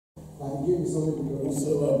And he gave his only begotten and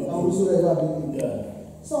Son, and whosoever believe. Yeah.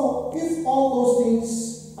 So, if all those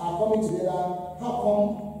things are coming together, how come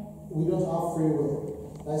we don't have free will?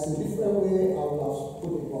 That's a different way I would have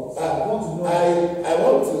put it. So I want to know. I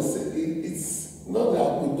want to say it's not that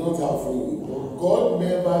we don't have free will, but God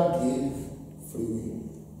never gave free will.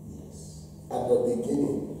 Yes. At the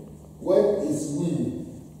beginning. When His will,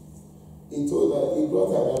 He told that He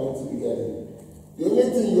brought Adam into the garden. The only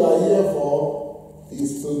thing you are here for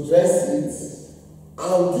is to dress it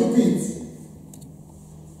and keep it.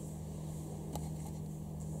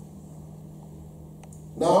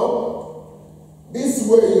 Now, this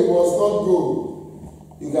way you must not go.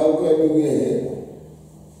 You can go anywhere here.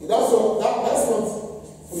 That's not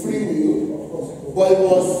free will, but it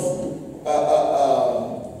was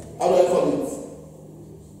how do I call it?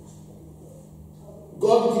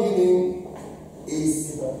 God giving him his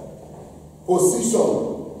position.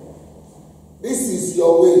 This is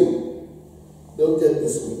your way. Don't get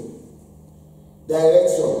this way.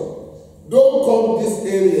 Direction. Don't come this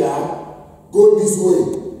area, go this way.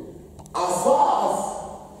 As far as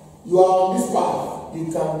you are on this path, you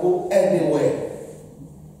can go anywhere.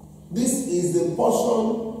 This is the portion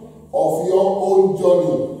of your own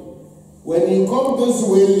journey. When you come this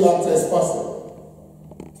way, you are trespassing.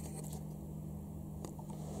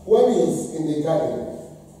 When he's in the garden,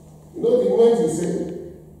 you know the moment you say,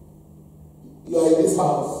 you are in this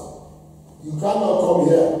house, you cannot come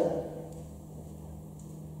here.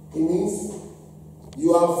 It means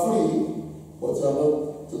you are free, but you are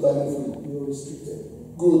not totally free. You are restricted.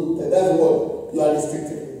 Good, that's what you are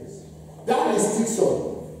restricted. That restriction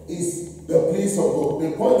is the place of God.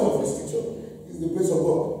 The point of restriction is the place of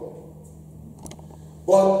God.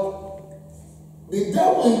 But the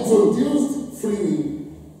devil introduced free will.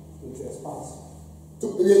 Trespass.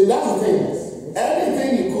 That's the thing.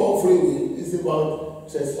 Anything you call free will is about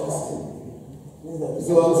trespassing. It's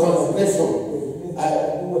about transgression.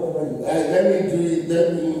 Let me do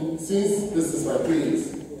it. Since this is my place,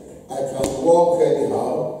 I can walk anyhow.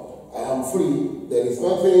 I am free. There is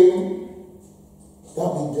nothing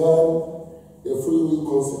that began the free will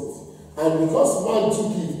concept. And because man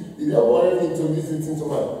took it, the devil already introduced it into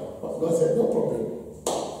man. But God said, no problem.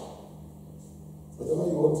 Whatever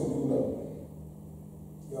you want to do now,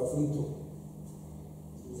 You are free to.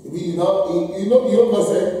 you know God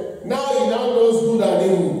said, now he now knows good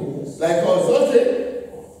and evil. Yes. Like us, okay.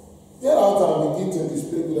 Get out and begin to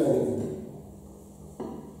display good and evil.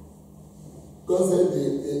 God said the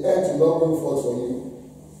earth will not bring forth for you.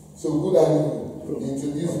 So good and evil,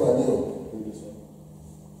 introduce manure.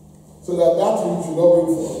 So that which will not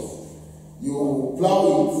bring forth, you plow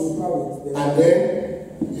it, and then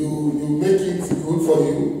you make it good for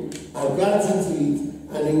you, and plant into it,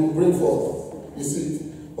 and it will bring forth. You see it.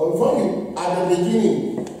 But before you, at the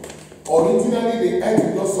beginning, originally the earth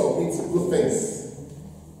did not submit good things.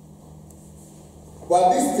 But at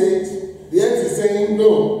this stage, the earth is saying,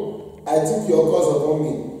 no, I took your cause upon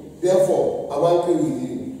me. Therefore, I'm angry with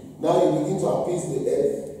you. Now you begin to appease the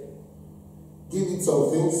earth. Give it some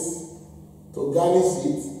things to garnish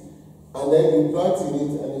it, and then you plant in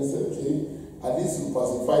it, and you say, okay, at least you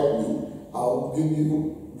pacified me. I'll give you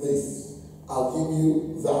this. I'll give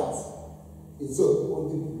you that. It's so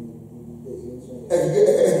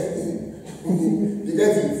you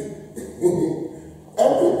get it?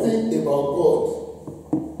 Everything about God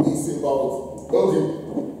is about, okay,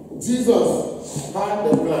 Jesus had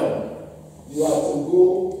the plan. You have to go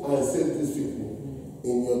and save these people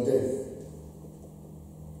in your death.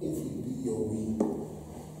 If it be your will,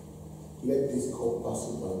 let this cup pass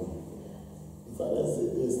over me. The Father said,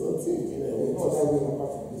 there's nothing in it.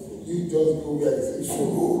 You just go where he says, you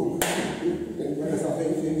go.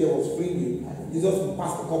 If there was free will, Jesus would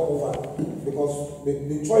pass the cup over. Because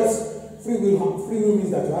the choice, free will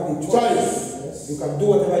means that you have a choice. Yes. You can do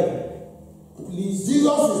whatever you please.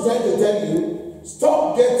 Jesus is trying to tell you,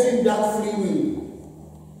 stop getting that free will.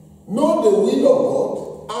 Know the will of God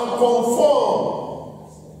and conform.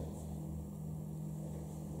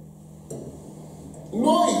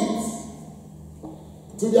 Know it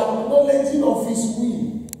to the acknowledging of His will.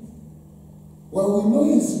 When we know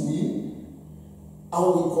His will and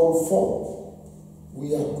we conform,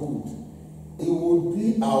 we are good. It will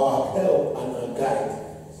be our help and our guide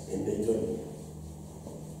in the journey.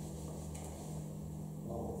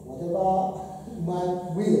 Whatever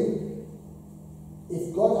man will, if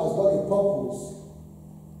God has got a purpose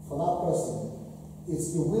for that person, it's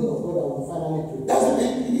the will of God that will finally prevail.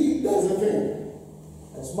 That's the thing.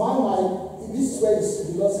 As man might, this is where the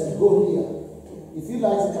Lord said, go here. If you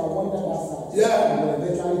like, you can wander that side. Yeah. You will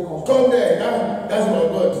eventually come. Come there. That's my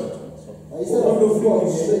God. If Instead of God,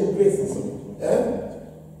 grace. And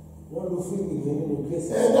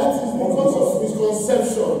And that is because of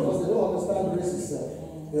misconception. Because they don't understand grace itself.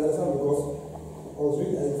 You understand? Because I was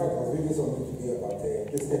reading something today about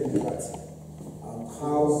Christian liberty and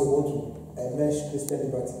how they want to enmesh Christian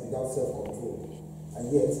liberty without self-control. And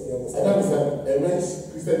yet, you understand? I don't understand.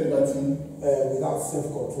 Enmesh Christian liberty without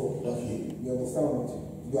self-control. Okay. You understand what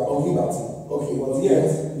you are liberty. Okay. But yet,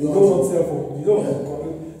 you don't want self-control. You don't want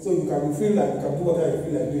control. So you feel like you can do whatever you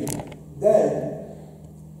feel like doing. Then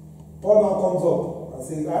Paul now comes up and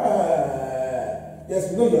says, yes,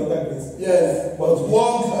 we know you're under grace. Yes, but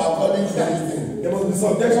walk according to this thing. There must be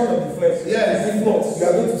subjection of the flesh. Yes. If not, you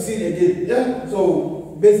are going to sin again. Yeah.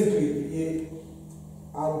 So basically,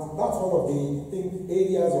 and that's one of the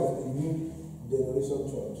areas of the new generation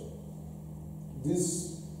church.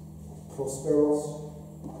 This prosperous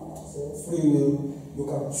free will, you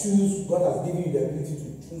can choose. God has given you the ability to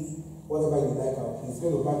choose whatever you like, and He's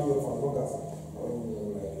going to back you up for as long as.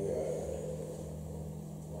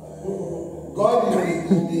 God in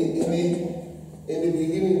the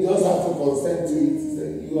beginning just have to consent to it. He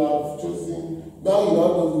said, you have chosen. Now you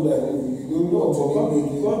don't know who that is. You don't know what to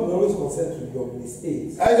do. God will always consent to your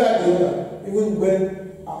mistakes. Exactly. Even when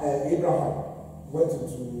Abraham went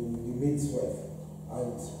into the mate's wife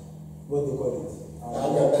and what they call it.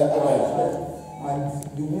 And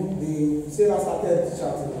the Sarah started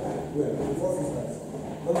chatting. Well, before sisters,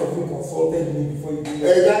 none of you consulted me before you did that.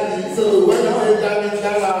 Exactly. So when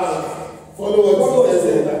follow what she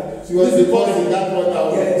said. She was the first in that one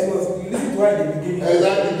out. Yeah, she was. You listen to her in the beginning.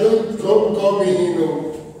 Exactly. Don't call me in.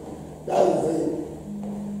 That's the thing.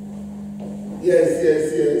 Yes.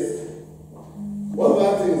 What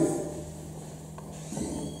about this?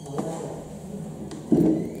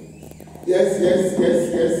 Yes.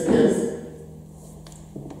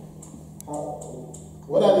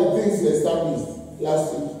 What are the things you established last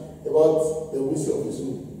week about the mystery of the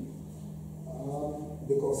soul?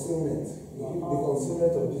 The concealment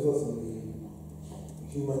of Jesus in the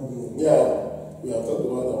human being. Yeah, we have talked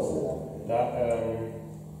about that. That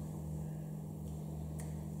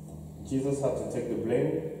Jesus had to take the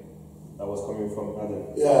blame that was coming from Adam.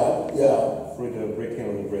 Yeah. Through the breaking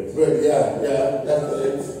of the bread. Bread, yeah, that's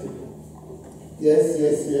correct. Yes.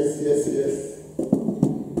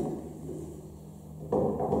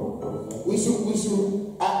 We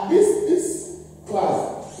should at this class,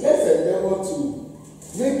 let's endeavor to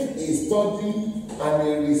make a study and a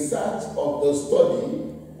research of the study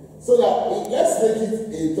so that let's make it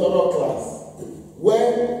a thorough class. When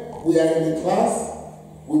we are in the class,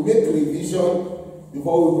 we make revision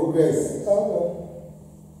before we progress.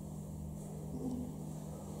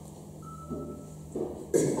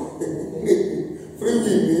 Free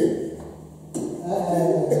will.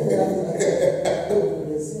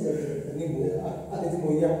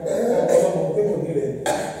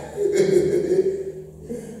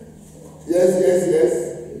 Yes.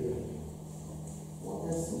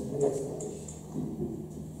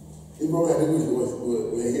 Even when Ademola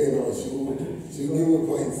were here now, she give me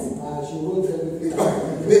points. She wrote everything.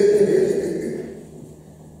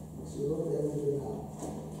 She wrote everything out.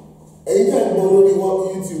 Anytime Bologna walk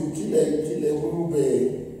YouTube, kill a woman bear.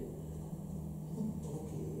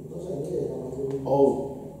 Oh,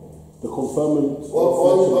 the confinement.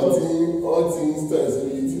 All things starts on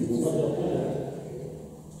YouTube.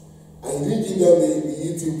 And you didn't give them the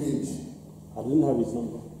YouTube page. I didn't have his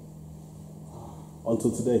number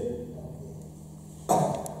until today.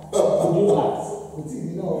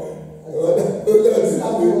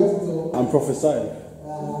 I'm prophesying.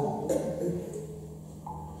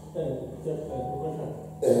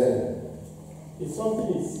 If something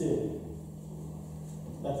is said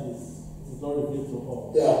that is not revealed to all,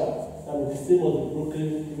 and the same will be broken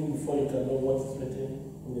even before you can know what is written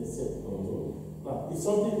in the seal. Now, if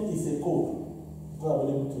something is a code, it's not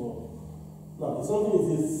available to all. Now, if something is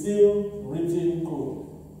a seal written code,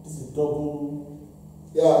 this is double.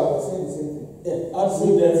 I'm saying the same thing. Yeah,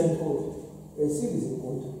 absolutely, that's a code. A seal is a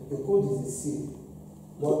code. A code is a seal.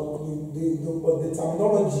 But the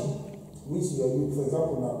terminology which you are using, for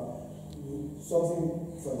example, now, something,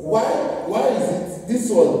 for example. Why is it this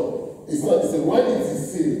one? It's not the same. When it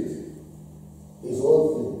is sealed, is one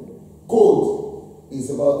thing. Code is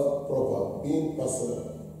about proper, being personal.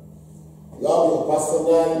 You have your personal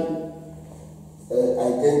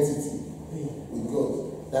identity with God.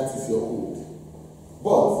 That is your code.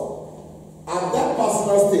 But at that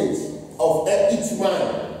personal stage of each man,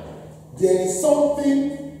 there is something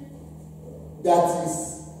that is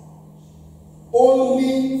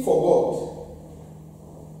only for God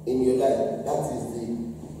in your life. That is the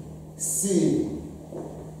seal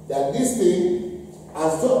that this thing,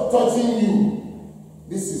 as touching you,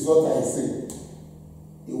 this is what I say,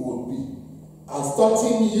 it would be. As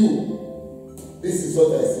touching you, this is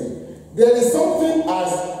what I say. There is something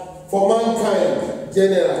as for mankind,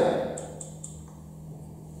 general.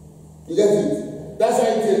 You get it? That's why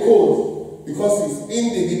it's a code, because it's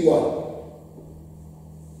individual.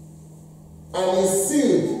 And it's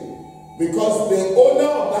sealed, because the owner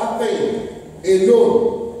of that thing alone,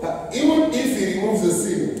 even if he removes the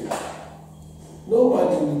seal,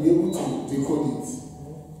 nobody will be able to decode it.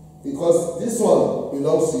 Because this one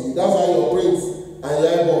belongs to you. That's why your brains and your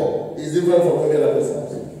eyeball is different from every other person.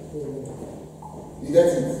 You get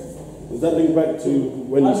it? Does that link back to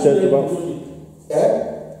when you said about...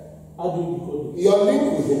 How do you decode it? Your link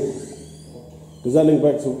with him. Does that link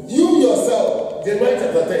back to... You yourself, Jeremiah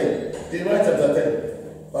chapter 10. Jeremiah chapter 10,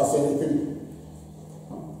 verse 23.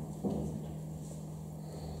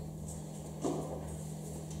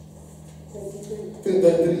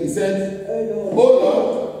 He said, Oh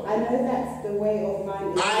Lord, I know that the way of man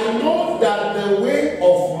is I know that the way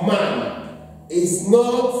of man is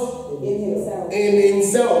not in himself. in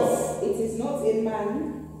himself. It is not in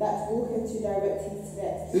man that walketh to direct his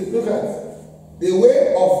steps. Look at the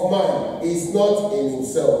way of man is not in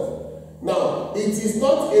himself. Now, it is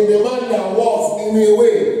not in the man that walks in a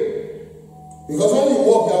way. Because when you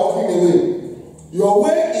walk, you are walking away. Your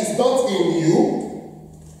way is not in you.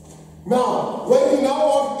 Now, when you now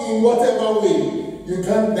walk in whatever way, you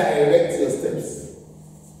can't direct your steps.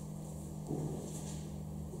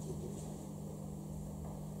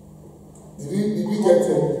 Did you get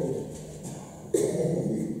it?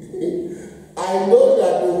 I know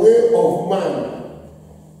that the way of man,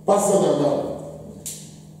 personal now,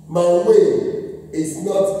 my way is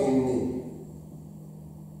not in me.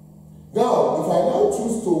 Now, if I now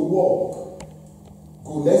choose to walk,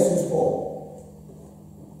 go, let's use Paul.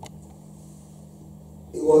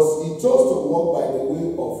 He chose to walk by the way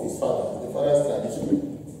of his father, the father's tradition.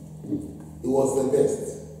 He was the best.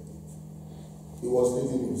 He was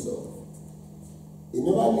leading himself. He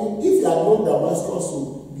never knew, if he had known Damascus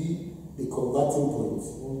would be the converting point,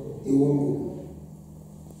 he won't go.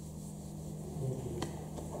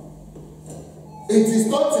 It is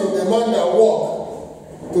not in the man that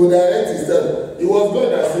walked to direct his step. It was God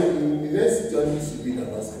that said, the next journey should be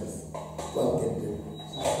Damascus. Go and get them.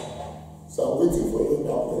 So I'm waiting for you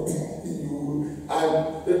now. And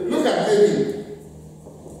look at David.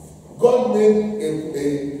 God made a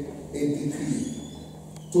decree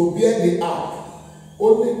to bear the ark.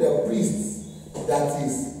 Only the priest that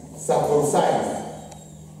is circumcised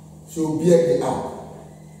should bear the ark.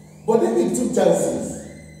 But David took chances.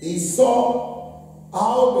 He saw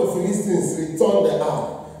how the Philistines returned the ark.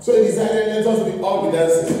 So he decided, let us be all be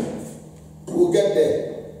dancing. We'll get there.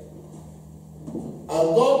 And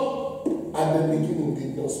God, at the beginning,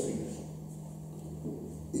 did not speak.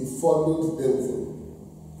 He followed them through.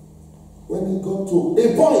 When he got to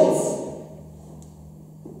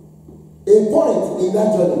a point in that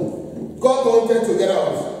journey, God wanted to get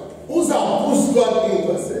out. Uzzah pushed God in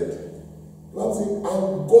and said,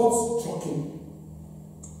 and God struck him.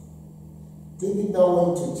 David now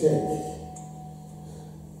went to check.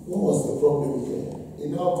 What was the problem here? He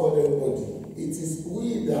now called everybody. It is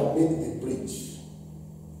we that made the breach.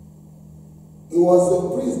 It was the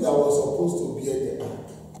priest that was supposed to bear the ark,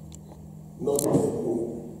 not the own.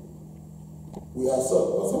 We are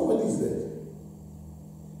but somebody is dead.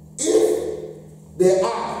 If the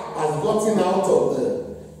ark has gotten out of the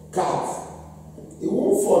cart, it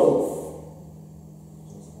won't fall off.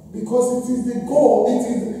 Because it is the God, it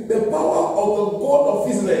is the power of the God of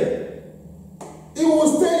Israel. It will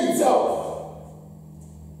stay itself.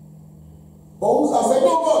 But Uzzah said,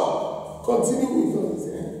 no, God, continue with God. He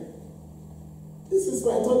said, this is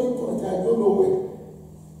my turning point. I don't know where.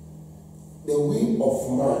 The way of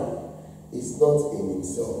man is not in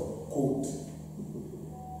himself. Quote.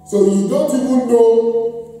 So you don't even know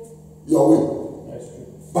your way. That's true.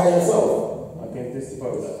 By yourself. I can testify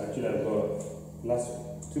with that. Actually, I got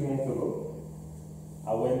 2 months ago, I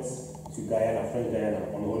went to Guyana, French Guyana,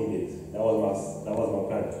 on holidays. That was my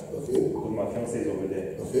plan. Okay. Because my fiancé is over there.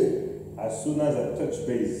 Okay. As soon as I touched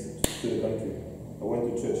base to the country, I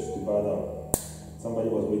went to church to bow down. Somebody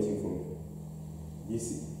was waiting for me.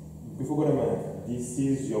 Before God, man, this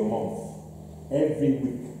is your month. Every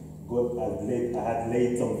week, I had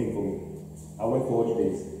laid something for me. I went for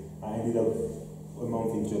holidays. I ended up a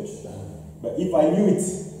month in church. But if I knew it,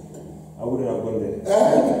 I wouldn't have gone there.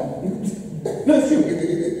 No, it's true.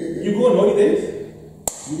 You go on holidays?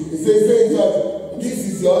 He says, this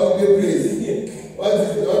is your holiday place. What is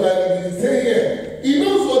the other? He said, here. He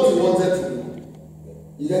knows what he wanted to do.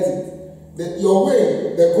 You get your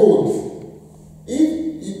way, the code.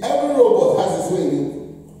 If every robot has its way in it,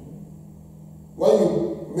 when you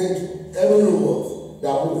make every robot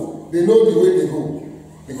that moves, they know the way they go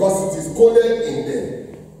because it is coded in them.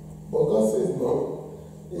 But God says no.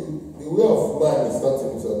 The way of man is not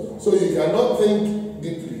himself. So you cannot think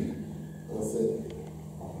deeply and say,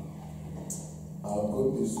 I'll go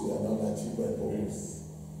this way and not achieve my purpose.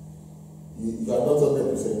 You are not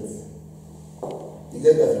 100%. You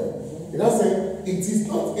get that? You're not saying it is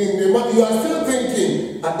not in the mind. You are still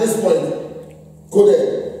thinking at this point,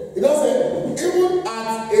 coded. You're not saying even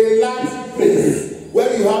at a large place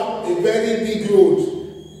where you have a very big road,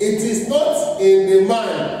 it is not in the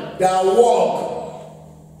mind that walk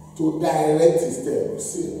to direct his steps.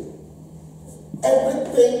 Sealed.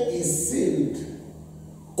 Everything is sealed,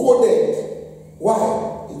 coded.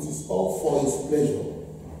 Why? It is all for his pleasure.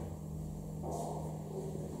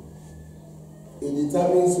 It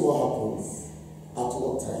determines what happens at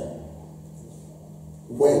what time,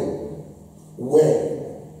 when, where,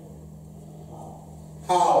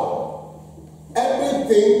 how.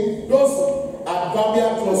 Everything, those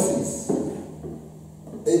adverbial clauses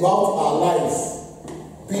about our lives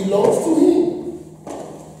belongs to him.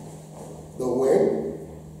 The when,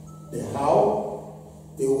 the how,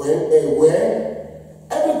 the when, the where,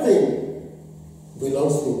 everything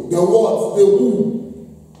belongs to him. The what, the who.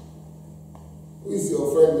 Who is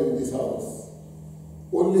your friend in this house?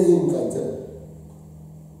 Only him can tell.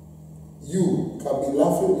 You can be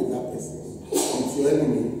laughing with that person, with your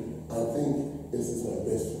enemy, and think, this is my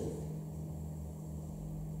best friend.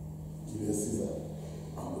 Julius Caesar,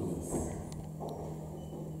 ambulance.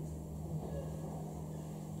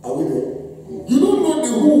 Are we there? You don't know the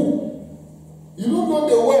who. You don't know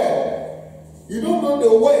the where. You don't know the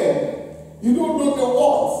when. You don't know the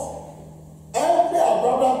what. Every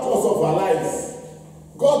abrupt course of our lives,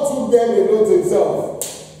 God took them alone to himself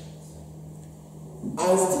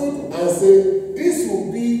and stood and said, this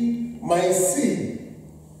will be my seed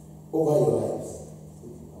over your lives.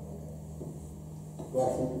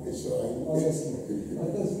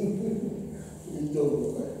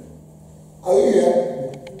 Are you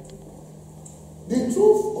here? The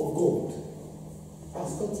truth of God has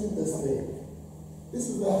gotten this thing. This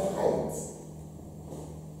is the height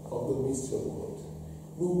of the mystery of God.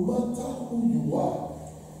 No matter who you are,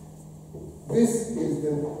 this is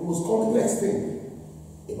the most complex thing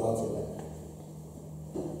about your life.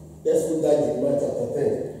 Let's put that Jeremiah chapter 10,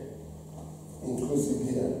 inclusive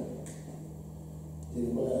here.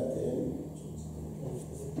 Jeremiah 10.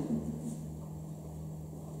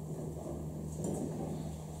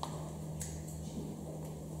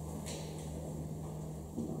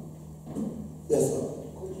 Yes, ma'am.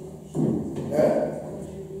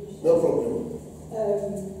 No problem.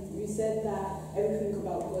 You said that everything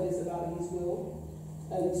about God is about his will.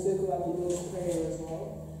 You spoke about the Lord's Prayer as well.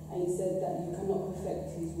 And you said that you cannot perfect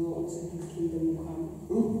his will until his kingdom will come.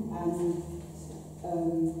 And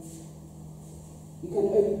you can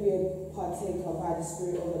only be a partaker by the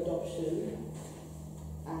spirit of adoption.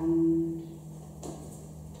 And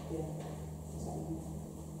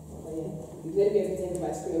you can only be a partaker by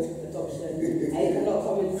the spirit of adoption. And you cannot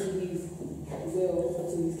come into his will until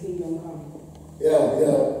his kingdom comes. Yeah.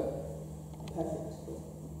 Perfect.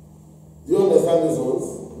 Do you understand these ones?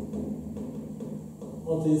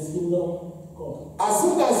 Until his kingdom come. As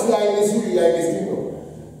soon as you are in his will, you are in his kingdom.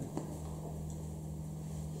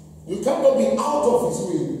 You cannot be out of his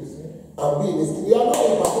will and be in his kingdom. You are not a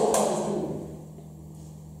partaker of his kingdom.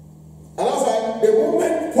 And that's why the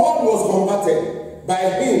moment Paul was converted, by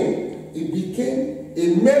him, he became a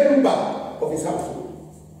member of his household.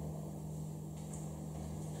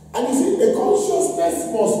 And you see, the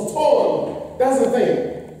consciousness must turn. That's the thing.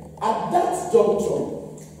 At that juncture,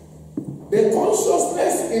 the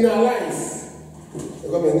consciousness in our lives,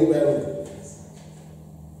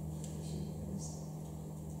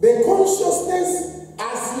 the consciousness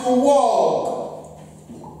as you walk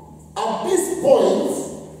at this point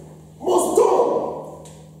must turn.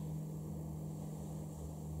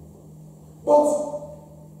 But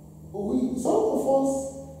some of us,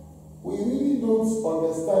 we really don't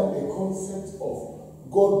understand the concept of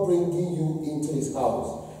God bringing you into his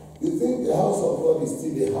house. You think the house of God is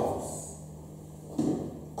still a house.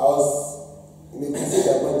 I was in a crusade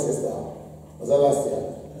at Manchester. Was that last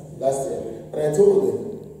year? And I told them,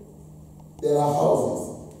 there are houses.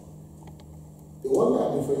 The one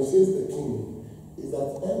that differentiates the king is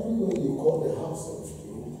that everywhere you call the house of the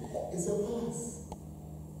king is a palace.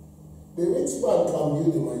 The rich man can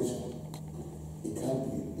build a mansion. He can't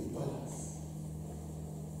build a palace.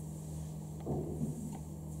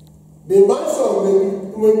 The mansion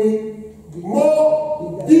may be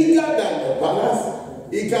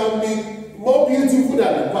can be more beautiful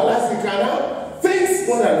than the palace. It can have things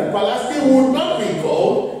more than the palace. It would not be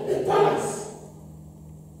called a palace.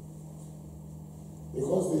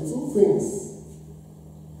 Because the two things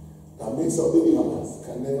that makes up the palace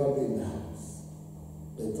can never be in the house.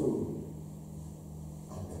 The throne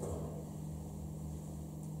and the crown.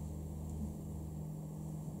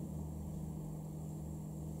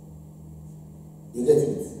 You get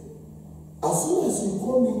it? As soon as you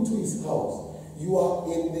come into his house, you are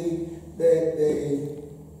in the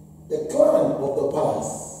clan of the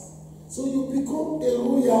palace. So you become a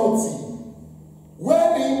royalty.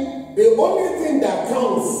 Wherein the only thing that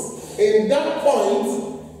counts in that point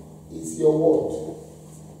is your word.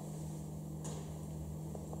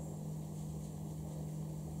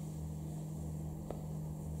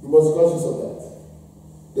 You must be conscious of that.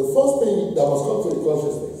 The first thing that must come to the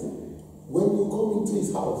consciousness when you come into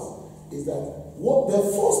his house is that what the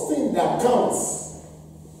first thing that counts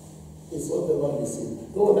is whatever you see.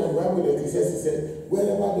 No one in the Bible, the Ecclesiastes said,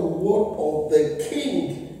 wherever the word of the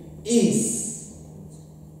king is,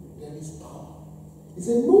 there is power. He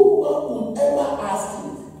said, no one would ever ask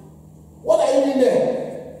you, what are you doing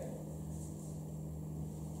there?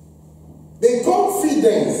 The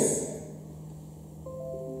confidence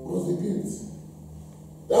must be built.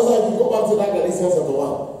 That's why if you go back to that Galatians chapter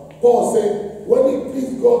 1, Paul said, when it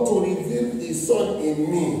pleased God to reveal his son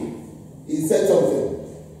in me, he said something.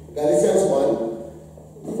 Galatians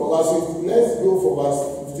 1, from verse 15. Let's go for verse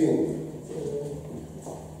 15.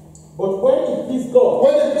 But when it pleased God,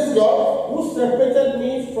 who separated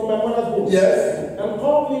me from my mother's womb, yes, and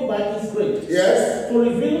called me by his grace, yes, to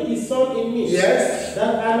reveal his son in me, yes,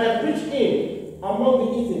 that I might preach him among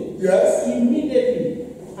the heathen, yes, immediately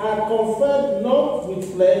I conferred not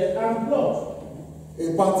with flesh and blood.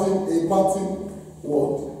 A parting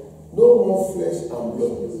word. No more flesh and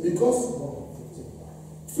blood. Because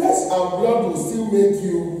flesh and blood will still make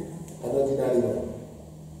you an ordinary man.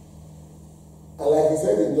 And like he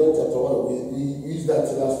said in John chapter 1, we used that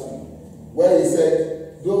last week, where he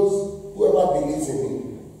said, whoever believes in him,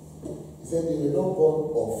 he said they were not born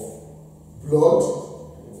of blood,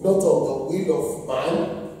 not of the will of man,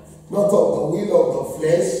 not of the will of the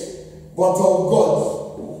flesh, but of God.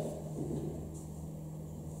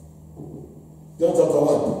 John chapter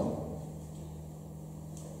 1.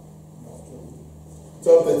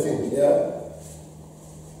 12:13, yeah?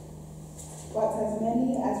 But as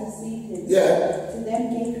many as received him, Yeah. to them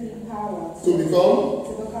gave he power To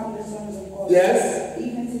become the sons of God. Yes.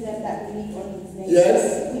 Even to them that believe on his name.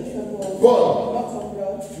 Yes. Which were born God. not of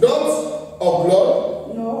blood, not of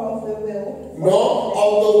blood, nor of the will, nor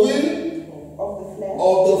of the will of the flesh,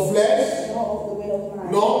 of the flesh, nor of the will of man,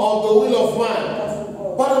 nor of the will of man,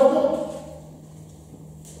 but of God.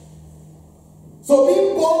 So being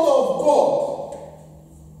born of God,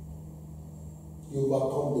 you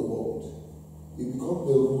overcome the world. You become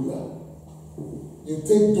the ruler. You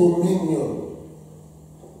take dominion.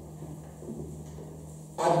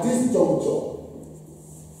 At this juncture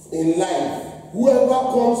in life, whoever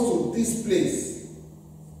comes to this place,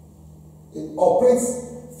 it operates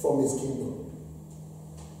from his kingdom.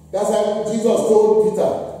 That's why Jesus told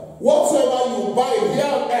Peter, whatsoever you bind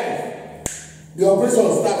here on earth, the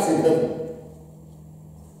operation starts in heaven.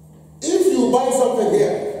 If you buy something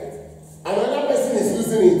here, another person is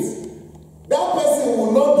using it, that person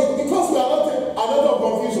will not get, because we are not another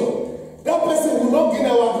confusion, that person will not gain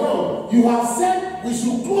our ground. You have said we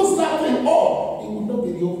should close that thing up, it will not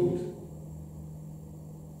be reopened.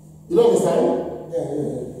 You know understand?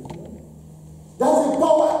 Yeah. That's the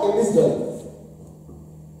power in this journey.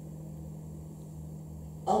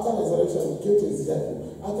 After resurrection, he came to his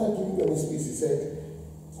disciples. After giving them his peace, he said,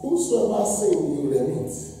 whosoever sin you remit,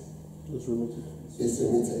 It's remitted. is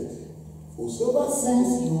remitted. Whosoever sins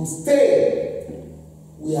you stay,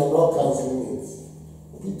 we are not cancelling it.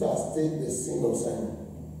 Peter stayed the sin of Simon.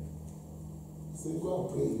 He said, go and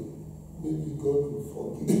pray. Maybe God will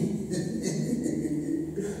forgive.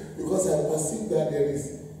 Because I perceive that there is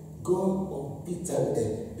God of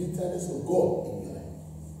bitterness of God in your life.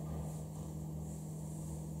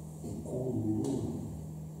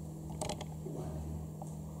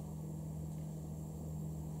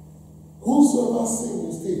 Whosoever sin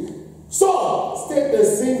will stay. So, stay the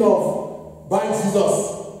sin of by Jesus.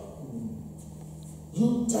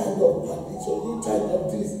 You tired of addiction, you tired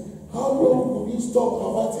of this. How long will you stop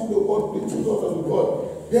perverting the word, the truth of the God?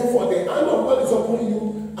 Therefore, the hand of God is upon you,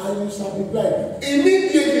 and you shall be blind.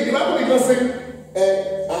 Immediately, the Bible did not say,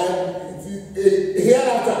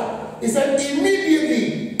 hereafter. It said,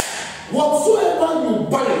 immediately, whatsoever you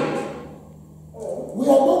bind, we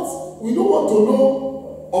don't want to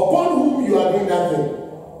know upon whom you are doing that thing.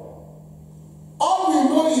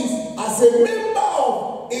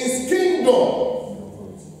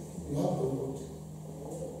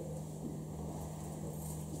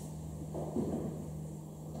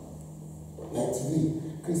 like today,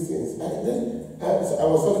 Christians. I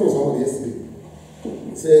was talking to somebody yesterday,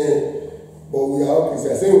 saying, but we are all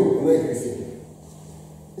Christians. I said, we're not a Christian.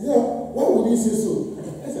 He said, why would you say so?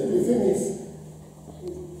 I said, the thing is,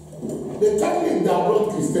 the Catholic that brought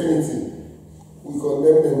Christianity, we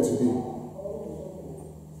condemn them today.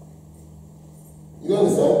 You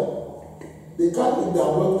understand? The Catholic that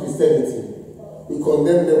brought Christianity, we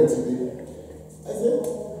condemn them today. I said,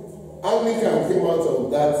 Anglican came out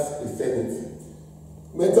of that Christianity.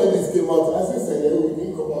 Methodists came out. I said, we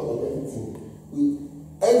didn't come out of anything.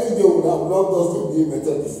 Every day would have loved us to be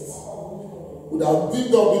Methodists. Would have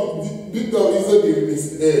digged up into the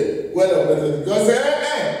well of Methodist. Just say,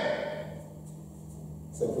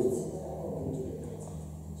 separate.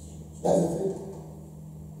 That's the thing.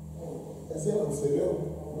 I said, I'm serious.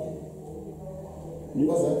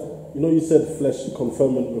 What's that? You know, you said flesh,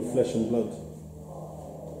 conferment with flesh and blood.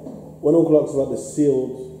 When Uncle asks about the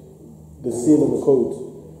seal and the code,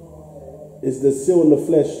 is the seal and the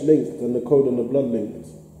flesh linked and the code and the blood linked?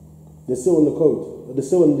 The seal and the code, the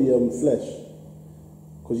seal and the flesh,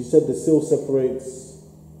 because you said the seal separates.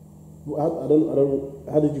 I don't.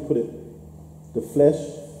 How did you put it? The flesh,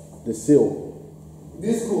 the seal.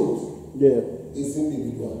 This code. Yeah. Is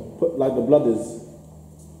individual. Like the blood is.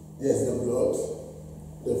 Yes, the blood,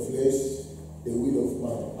 the flesh, the will of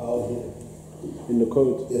man out here. In the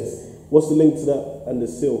code. Yes. What's the link to that and the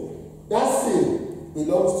seal? That seal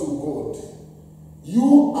belongs to God.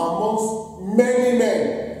 You amongst many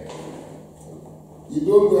men, you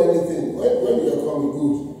don't know anything. When you are coming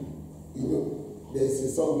good, you know, there's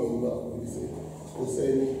a song in God, we say,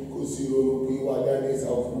 Oseni, Kosiro, Piwadane,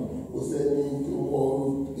 Safu, Oseni,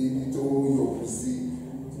 Tomorrow, Ibi Tomu, Yokusi,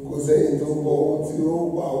 Oseni, Tomorrow, Tiro,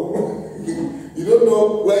 Wow. You don't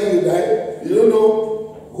know when you die, you don't know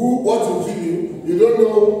what will kill you, you don't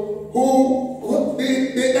know who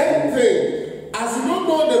the end thing. As you don't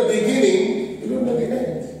know the beginning, you don't know the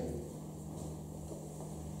end.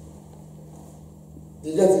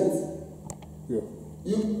 You get it? Yeah.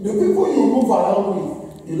 The people you move around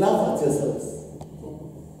with, you laugh at yourselves.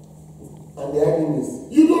 And the enemies.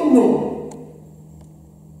 You don't know.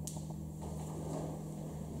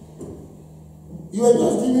 You are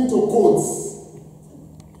just given to codes.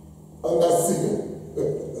 And that's it.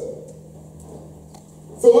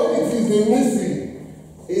 So when it is the mystery,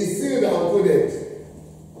 it's sealed and coded.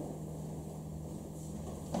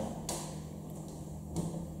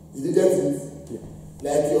 Did you get it? Yeah.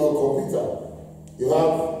 Like your computer, you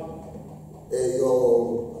have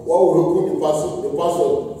what will open the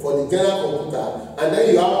password for the general computer, and then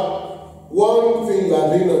you have one thing you are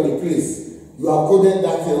doing on the place. You have coded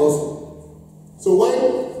that thing also. So when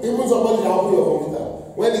even somebody can open your computer,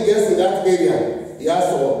 when he gets to that area, he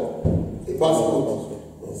asks for a password.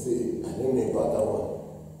 And say, I don't know about that one.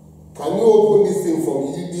 Can you open this thing for me?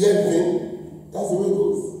 You hear the thing? That's the way it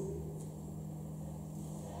goes.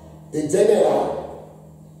 The general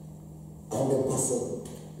and the person.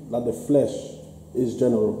 Like the flesh is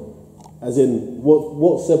general. As in,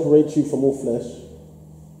 what separates you from all flesh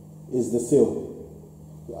is the seal.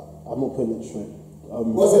 I'm not putting it straight.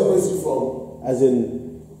 What separates you from? As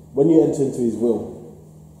in, when you enter into his will.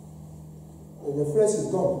 The flesh is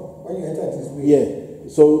gone when you enter into his will. Yeah.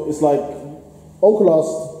 So it's like, Uncle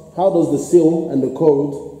asked, how does the seal and the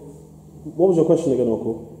code... What was your question again,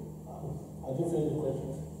 Uncle? I didn't finish the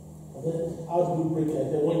question. How do you break it?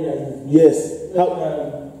 Then when you are in the Yes.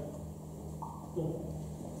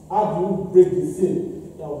 how do you break the seal?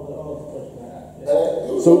 That was the question I asked.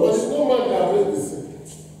 Yeah. So there's no man can break the seal.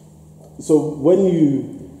 So when you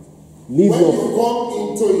leave when you come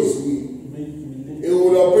into his will, he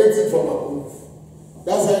will operate it from above.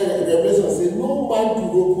 That's why the Revelation says, no man could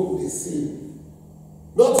open the seal.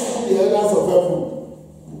 Not even the elders of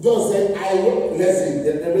heaven. John said, I wept. Let's see,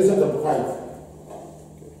 the Revelation chapter 5.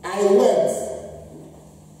 I wept.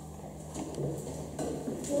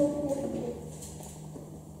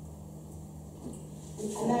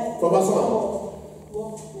 From verse 1.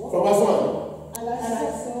 From verse 1. And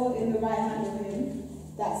I saw in the right hand of him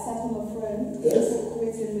that sat on the throne, Yes. a book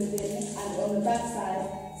written within, and on the backside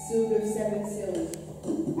sealed with 7 seals.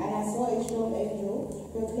 And I saw a strong angel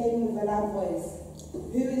proclaiming with a loud voice,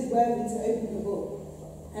 who is worthy to open the book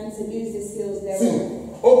and to loose the seals thereof? See,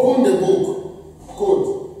 open the book, code,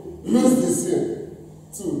 loose the seal.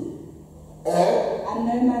 2. And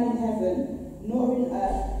no man in heaven, nor in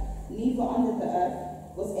earth, neither under the earth,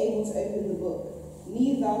 was able to open the book,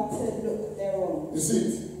 neither to look thereon. You see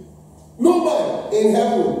it? No man in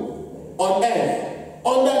heaven, on earth,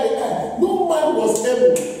 under the earth, no man was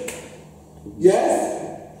able. Yes?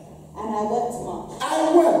 And I wept much, I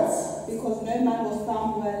wept. because no man was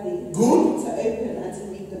found worthy Good. to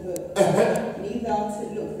Judah to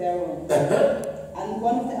look thereon. And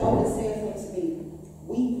one of the elders saith unto me,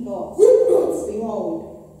 Weep not. Weep not.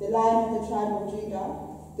 Behold, the Lion of the tribe of Judah,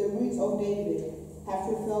 the root of David, hath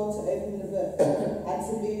prevailed to open the book, and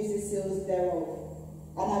to loose the seals thereof.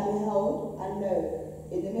 And I beheld, and lo,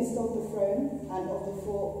 in the midst of the throne and of the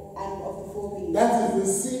four beasts. That is the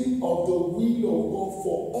seal of the will of God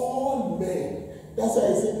for all men. That's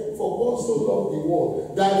why I say, for God so loved the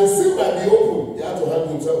world, that the seal might be open, he had to hang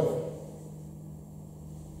himself.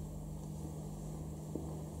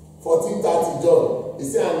 14:30 John, he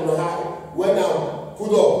said, I'm high. When I'm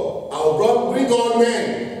put up, I'll bring all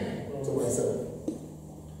men to myself.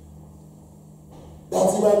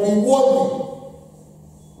 That he might be worthy.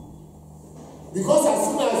 Because as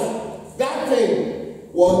soon as that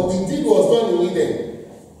thing was, the deed was done in Eden,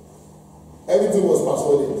 everything was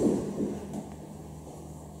persuaded.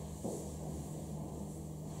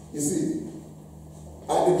 You see,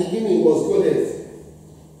 at the beginning was coded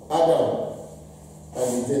Adam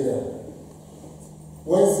and Eden.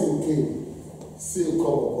 When sin came, sin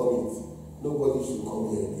come upon it. Nobody should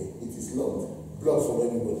come here again. It is not blood from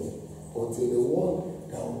everybody. Until the one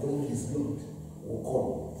that will bring his blood will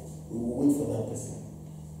come. We will wait for that person.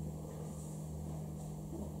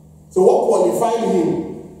 So what qualified him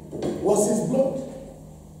was his blood.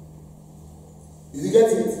 Did you get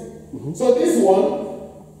it? Mm-hmm. So this one,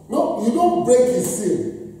 no, you don't break his seal.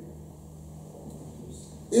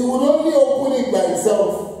 It would only open it by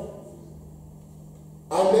itself.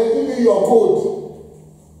 And then give you your code.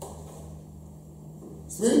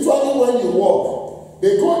 Spiritually, when you walk, the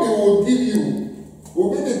code he will give you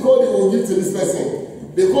will be the code he will give to this person.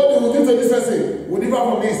 The code he will give to this person will differ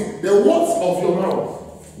from this. The words of your mouth.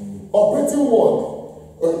 Operating word.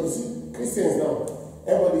 You see, Christians now,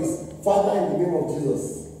 everybody is Father in the name of Jesus.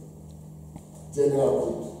 General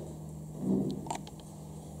code.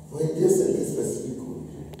 When you say this specific code,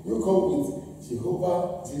 you come with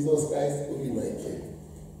Jehovah, Jesus Christ, Holy Michael.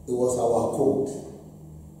 It was our code.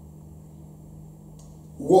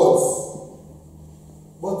 Words.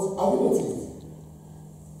 But have you noticed?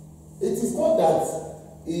 It is not that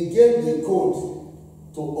he gave the code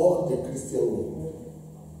to all the Christian women,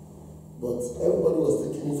 but everybody was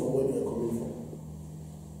taking it from where they were coming from.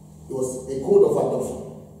 It was a code of adoption.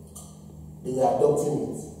 They were adopting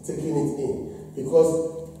it, taking it in. Because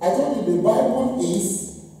I told you the Bible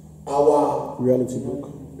is our reality book.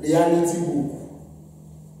 Reality book.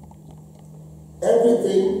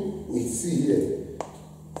 Everything we see here,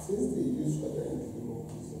 since they use Father in the name of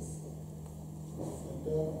Jesus,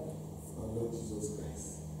 Father, our Lord Jesus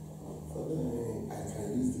Christ, Father, I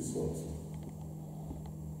can use this one too.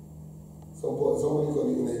 Somebody call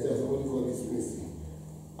it in Nigeria, somebody call this ministry,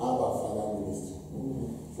 Abba Father ministry.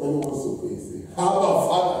 When he wants to pray, he say, Abba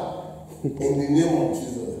Father, in the name of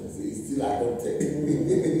Jesus. I say, he's still adopted.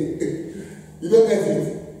 You don't get it?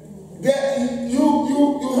 There, you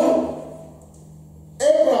have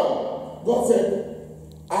Abraham. God said,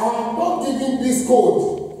 I have not given this code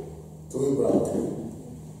to Abraham.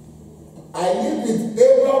 I live with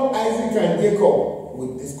Abraham, Isaac, and Jacob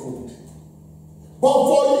with this code. But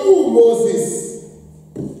for you, Moses,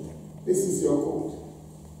 this is your code.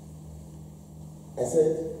 I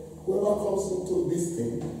said, whoever comes into this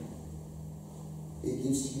thing, it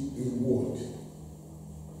gives you a word.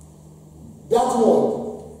 That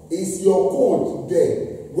word is your code there.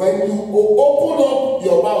 When you open up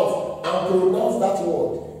your mouth and pronounce that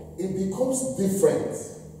word, it becomes different.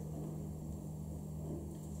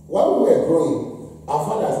 When we were growing, our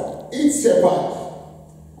fathers, each shepherd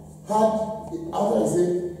had, after he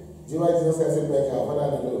said, Jesus Christ said, like our father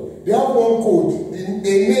and Lord, they have one code, a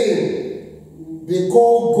name they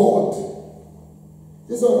call God.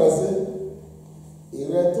 This one can say,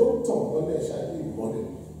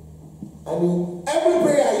 and every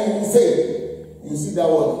prayer you say, you see that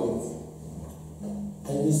word in it.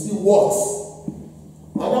 And you see words.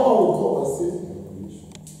 And that one will come and say,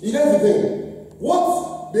 you know the thing. What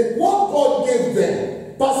God gave them,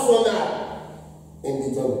 personal, in the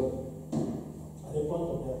journey. At the point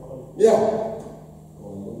of their calling. Yeah.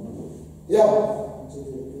 Yeah.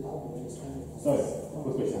 Sorry,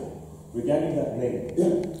 quick question. Regarding that name,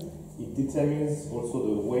 it determines also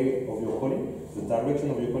the way of your calling, the direction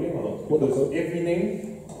of your calling or not? Because every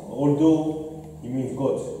name, although it means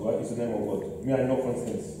God, right, it's the name of God. Me, I know, for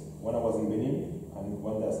instance, when I was in Benin, and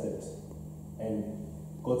one day I stepped, and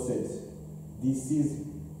God said, this is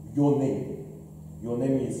your name. Your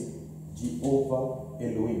name is Jehovah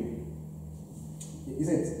Elohim. He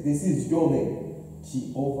said, this is your name,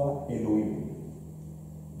 Jehovah Elohim.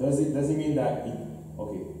 Does it mean that it,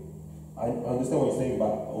 okay, I understand what you're saying, but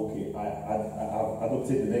okay, I've I've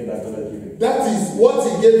adopted the name that God has given. That is what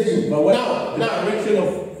He gave you. But what Now, the direction of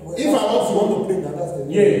if I want to play that, that's the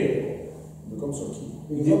becomes your key.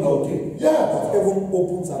 okay. yeah. That heaven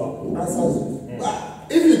opens and answers you.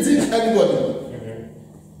 If you teach anybody,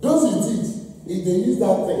 those you teach, if they use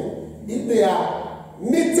that thing, if they are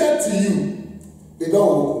knitted to you, they don't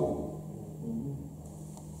open.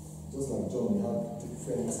 Just like John, he had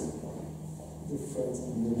different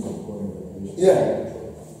names of God in Revelation. Yeah.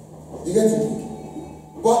 You get it?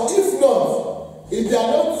 But if not, if they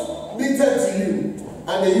are not knitted to you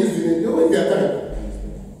and they use the name, they waste their time.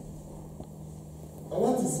 And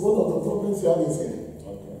that is one of the problems you have in sin.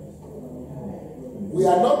 We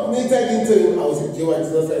are not knitted into him. I was in Jehovah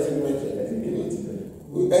Jesus Christ in the mention.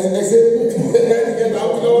 And I said, get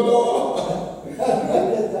out, no.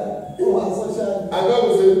 And God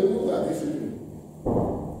will say, who are these people?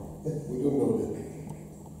 We don't know them.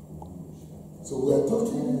 So we are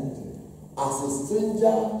talking as a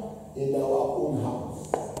stranger in our own house.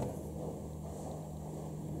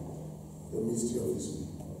 The mystery of His will.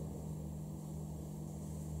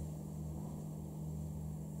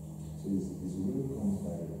 So his will comes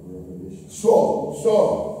by revelation. Sure. Okay.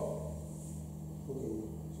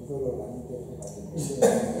 So fellow, I need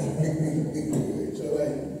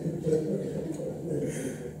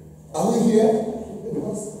Are we here?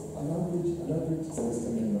 Because an average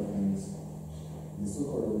Testament means the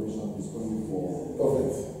so-called revelation is only for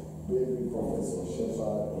Prophets. maybe prophets or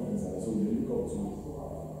shepherd or things like that. So you look up to.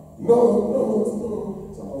 No.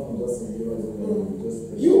 So how can just say just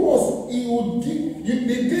He would give you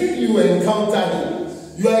the day you encounter him.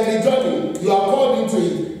 You are in a journey, you are called into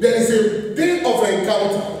it. There is a day of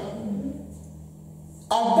encounter.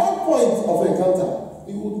 At that point of encounter,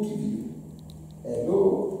 he would give you.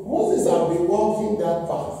 Hello. Moses has been walking that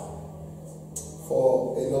path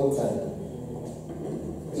for a long time.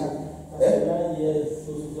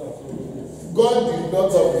 God did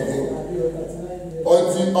not talk with him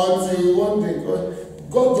until one day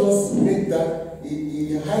God just made that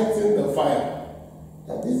he heightened the fire.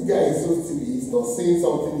 That this guy is so silly, he's not saying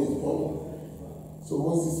something is wrong. So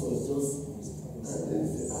Moses was just and then he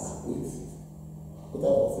said, wait, what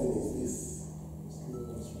type of thing is this?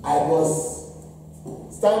 I must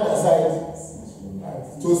stand aside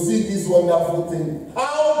to see this wonderful thing.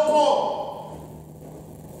 How come?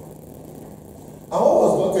 And what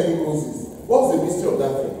was God telling Moses? What was the mystery of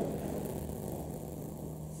that thing?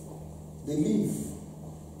 The leaf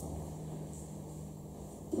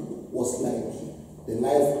was like the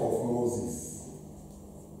life of Moses.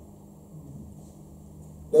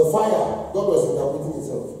 The fire, God was interpreting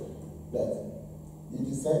himself that you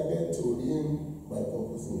decided to ruin my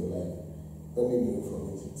purpose in your life. Let me move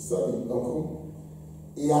from it. Sorry, uncle.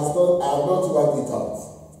 I have not worked it out.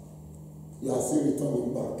 You are still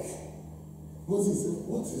returning back. Moses said,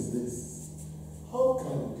 what is this? How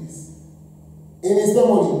can this? In his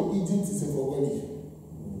memory, Egypt is a forgotten.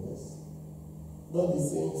 Yes. God is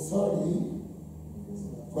saying, sorry.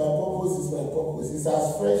 My purpose is my purpose. It's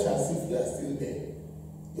as fresh as if you are still there.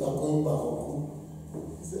 You are going back home.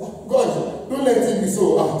 He said, God, don't let it be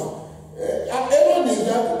so hard. Everyone is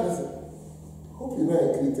that person. Hope you know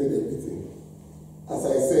I created everything. As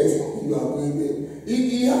I said, you are going there.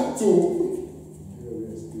 He had to.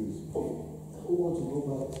 Who wants to go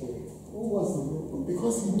back to? Who wants to go?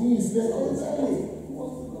 Because he knew his record. Who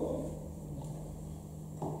wants to go?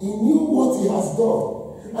 He knew what he has done.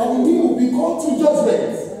 And he knew he would be called to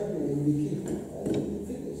judgment.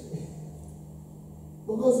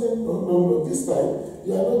 Because no, this time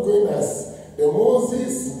you are not going as the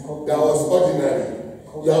Moses that was ordinary.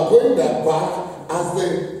 You are going that back as the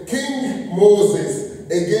King Moses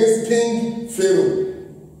against King Pharaoh.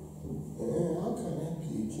 How can I be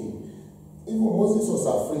a king? Even Moses was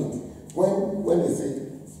afraid when they said,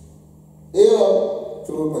 Aaron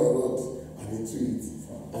throw my rod and he threw it.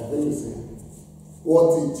 And Pharaoh said,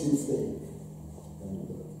 what a chieftain.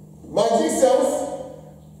 Magicians.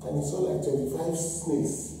 And he saw like 25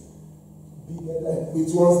 snakes.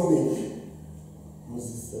 With one snake.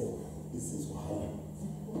 Moses said, this is Wahala.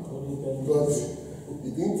 God, he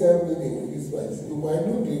didn't tell me they will use my snake. I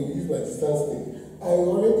knew they will use my distance snake. I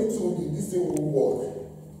already told you this thing will work.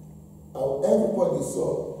 And everybody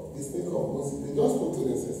saw the snake of Moses. They just put to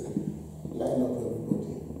them and said, line up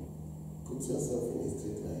everybody. Put yourself in a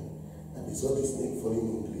straight line. And they saw the snake falling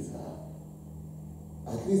in place.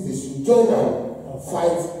 At least they should join and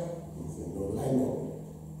fight. He said, no, line up.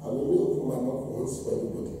 I will only open my mouth once for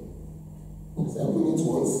everybody. So I open it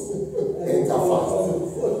once, enter fast.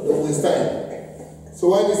 Don't waste time. So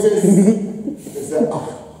when he says, he said,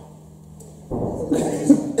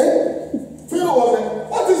 Pharaoh was like,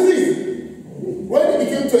 what is this?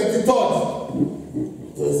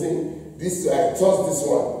 this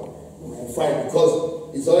one. Fine,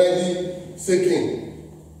 because it's already shaking.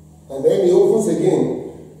 And then he opens again,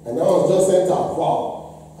 and now it's just enter,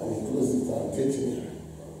 wow, and he closes it and takes it.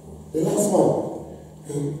 The last one,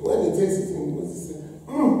 when he takes it,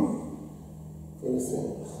 he says,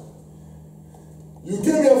 you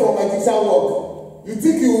came here for magician work. You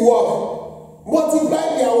think you work.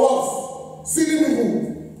 Multiply their works. Silly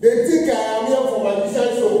people. They think I am here for magician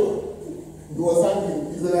show. He was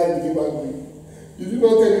angry. Israel became angry. You did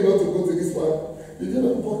not tell me not to go to this one. You did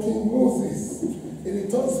not fucking Moses. He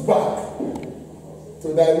returns back.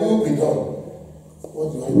 So thy will be done.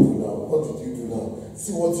 What do I do now? What did you do now?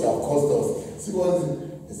 See what you have caused us. See what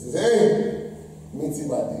he says, hey, meet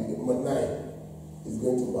him at the 9. He's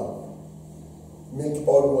going to bath. Make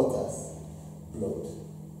all waters blood.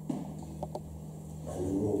 And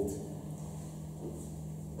he moved.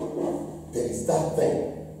 There is that thing.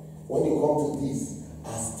 When you come to this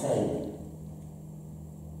as time,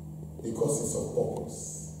 because it's of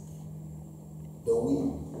purpose. The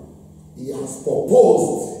will. He has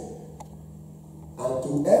proposed. And to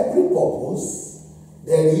every purpose,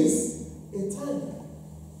 there is a time.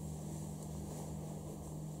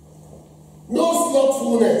 No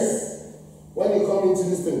slothfulness when you come into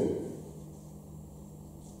this thing.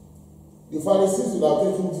 The Pharisees would have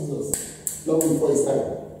taken Jesus long before his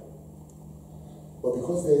time. But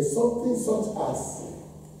because there is something such as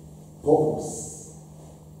purpose,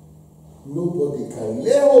 nobody can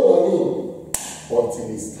lay hold on him until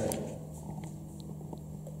his time.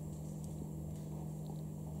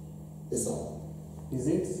 Yes, sir. Is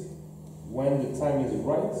it when the time is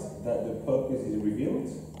right that the purpose is revealed?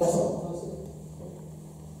 That's all.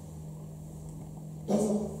 That's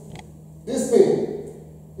all. This thing,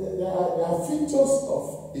 there are features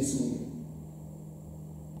of his will.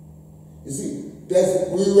 You see,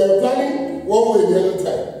 we were planning one way the other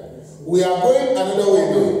time. We are going another way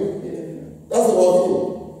now. That's about him.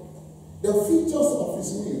 The features of his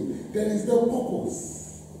will. There is the purpose.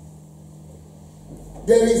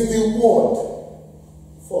 There is the word.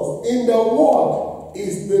 First, in the word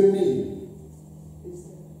is the name.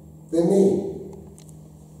 The name.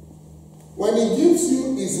 When he gives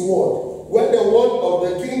you his word, when the word of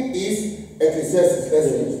the king is Ecclesiastes, let's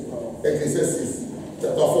read. Ecclesiastes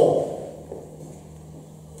chapter 4.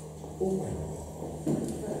 Oh my God.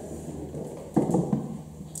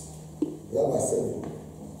 Verse 7.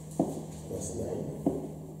 Verse 9.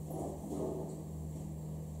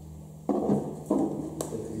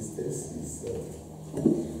 Ecclesiastes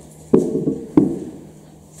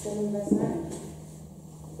 7 verse 9.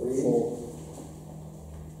 4.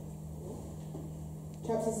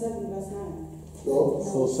 Chapter 7 verse 9. No?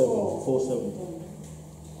 4:7. 4:7.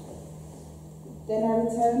 Then I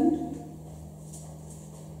returned.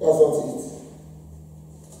 That's what it is.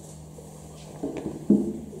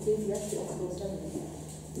 Ecclesiastes 4:7.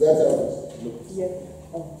 That happens. Yeah.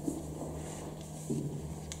 Oh.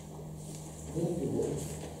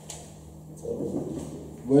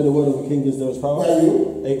 Where the word of a king is, there is power. Where are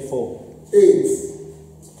you? 8:4. 8.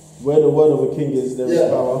 Where the word of a king is, there is Yeah.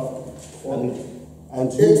 power. And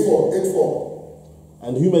who, 8:4. 8:4.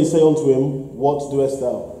 and who may say unto him, what doest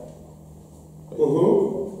thou? Okay.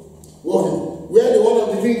 Where the word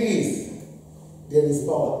of the king is, there is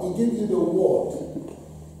power. He gives you the word.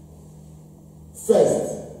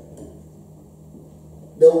 First,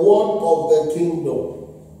 the word of the kingdom.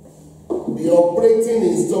 The operating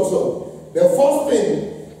instruction. The first thing,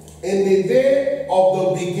 in the day of the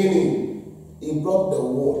beginning, he brought the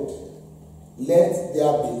word. Let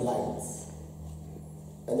there be light.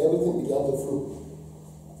 And everything began to flow.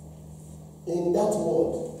 In that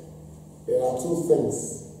word, there are two things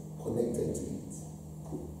connected to it.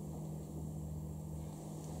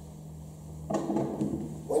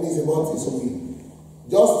 When he's about his will,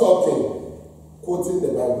 just talking, quoting the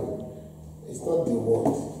Bible, it's not the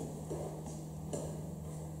word.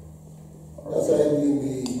 That's why in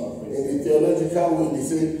the theological way they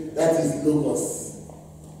say that is logos.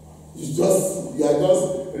 You are just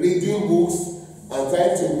reading books and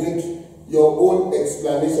trying to make your own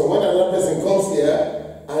explanation. When another person comes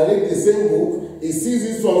here and reads the same book, he sees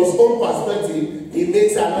it from his own perspective, he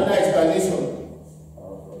makes another explanation.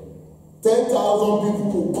 10,000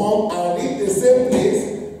 people will come and read the same place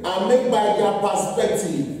and make by their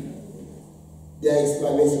perspective their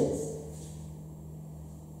explanations.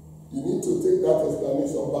 You need to take that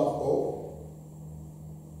explanation back up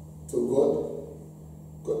to God.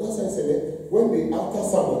 Because that's why I said that when they after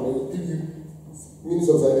sermon, they will give you meanings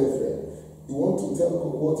of silent prayer. You want to tell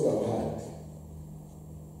God what you have heard.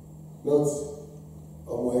 Not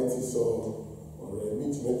on what it is or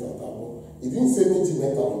He didn't say meet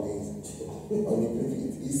meta on the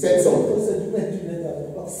pulpit. He said something.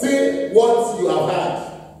 Say what you have heard.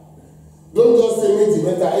 Don't just say meet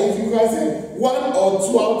meta. If you can say one or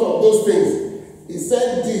two out of those things, he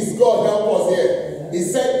said this, God help us here. He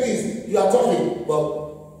said this, you are talking, but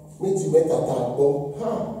meet meta but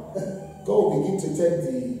God will begin to check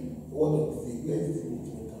the one of the where is the meet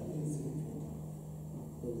meta?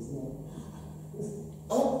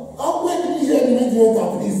 Where did you hear the meet meta,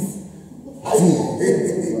 please? Are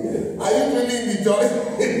you really in the church?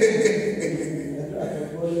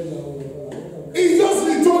 It's just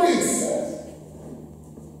rhetorics.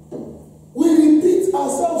 We repeat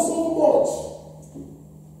ourselves so much.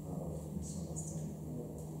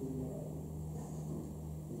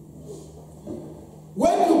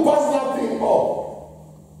 When you pass that thing up,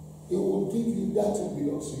 it will give you that to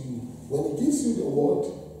belong to you. When it gives you the word,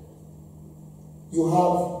 you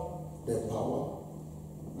have the power.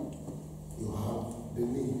 You have the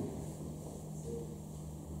name.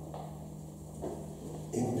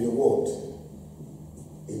 In the word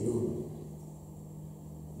alone,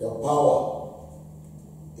 the power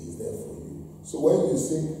is there for you. So when you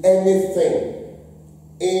say anything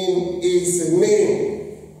in his name,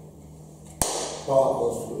 power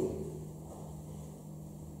comes through.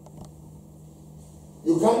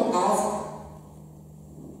 You can't ask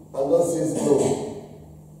and God says no.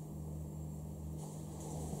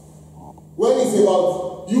 When it's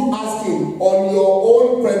about you asking on your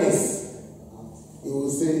own premise, he will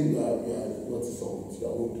say, what is wrong with you? I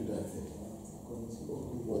won't do that thing.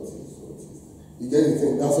 What is? You get the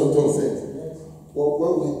thing? That's what John said. But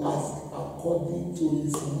when we ask according to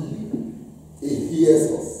his will, he hears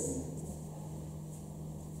us.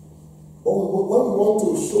 But when we want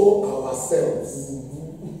to show ourselves,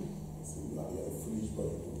 say, you're a foolish boy.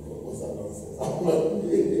 What's that nonsense?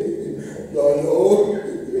 You're your own.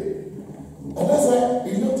 And that's why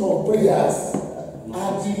a lot of prayers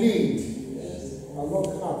are delayed.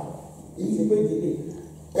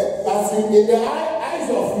 As in the eyes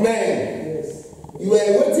of men, you were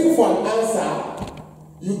waiting for an answer.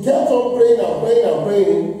 You kept on praying,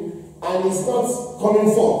 and it's not coming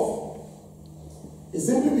forth. It's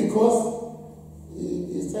simply because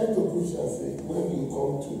he's trying to push and say, when you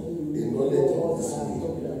come to the knowledge of this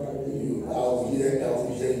will, I will hear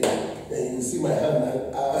you, and you see my hand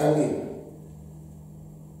hanging.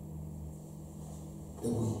 The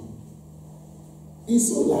will is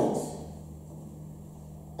so large.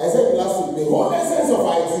 I said last week, the whole essence of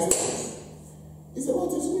our existence is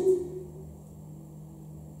about his will.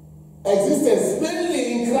 Existence mainly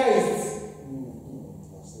in Christ.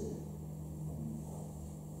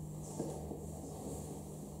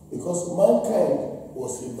 Because mankind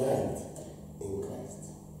was revived in Christ.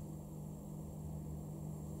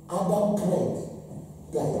 Adam kind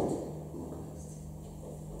died.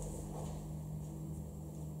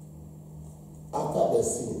 After the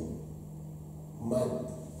sin, man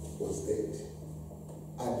was dead.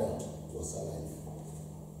 Adam was alive.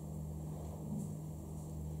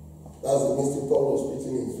 That's the mystery Paul was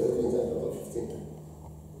preaching in 1 Corinthians 15.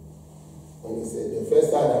 When he said, the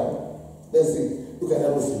first Adam, let's see, look at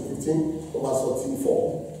that mystery 15, verse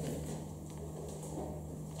 44.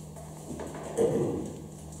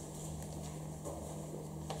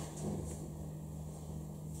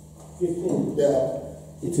 Yeah.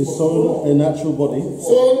 It is sown a natural body.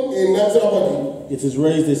 Sown a natural body. It is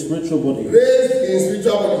raised a spiritual body. Raised in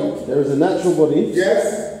spiritual body. There is a natural body.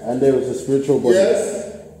 Yes. And there is a spiritual body. Yes.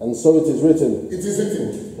 And so it is written. It is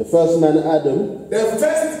written. The first man, Adam. The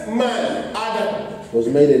first man, Adam. Was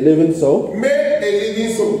made a living soul. Made a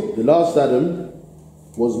living soul. The last Adam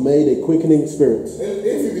was made a quickening spirit.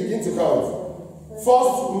 If you begin to count,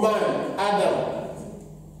 first man, Adam,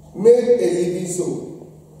 made a living soul.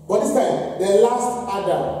 But this time, the last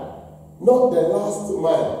Adam, not the last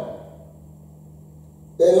man.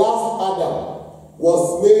 The last Adam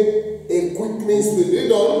was made a quickening spirit.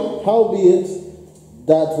 Read on. Howbeit,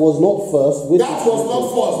 that was not first. That was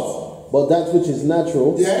not first. But that which is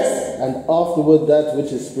natural. Yes. And afterward that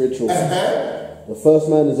which is spiritual. The first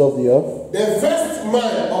man is of the earth. The first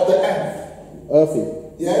man of the earth. Earthy.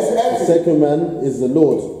 Yes, earthy. The second man is the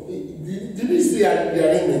Lord. Did you see the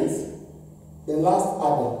arrangement? The last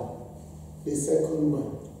Adam, the second man.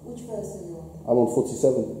 Which verse are you on? I'm on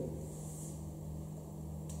 47.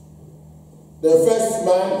 The first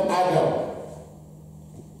man, Adam,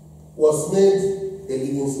 was made a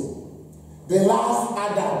living soul. The last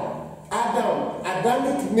Adam,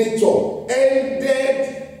 Adamic nature,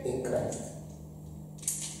 ended in Christ.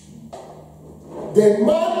 The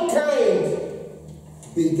mankind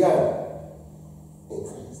began in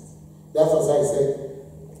Christ. That's what I said.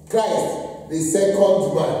 Christ, the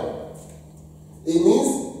second man. It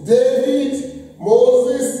means David,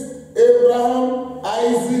 Moses, Abraham,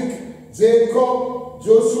 Isaac, Jacob,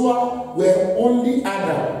 Joshua were only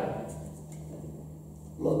Adam,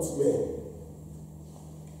 not men.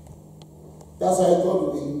 That's why I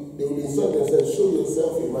thought they would insult themselves, show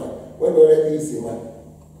yourself a man, when already is a man.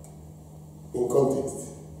 In context.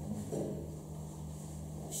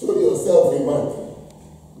 Show yourself a man.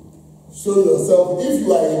 Show yourself. If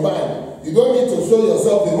you are a man, you don't need to show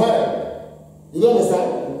yourself a man. You don't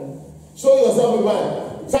understand? Show yourself a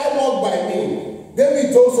man. Try walk by me.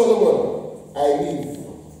 David told Solomon, I live.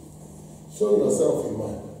 Show yourself a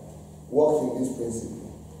man. Walk in this principle.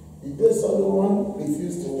 The day Solomon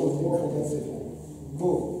refused to walk in that principle,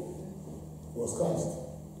 go. Was cast.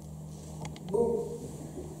 Go.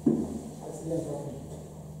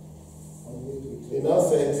 He now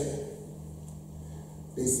said,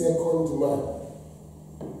 the second man.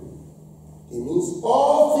 It means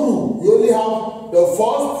all through, you only have the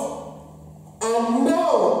first, and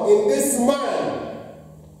now in this man,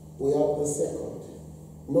 we have the second,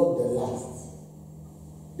 not the last.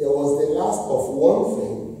 There was the last of one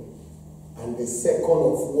thing, and the second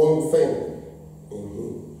of one thing in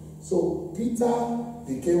him. So Peter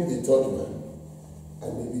became the third man,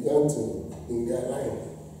 and they began to, in their line,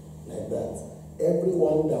 like that.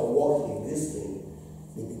 Everyone that walked in this thing,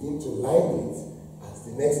 they begin to line it as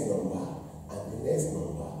the next number, and the next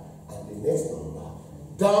number, and the next number,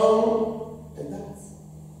 down like that.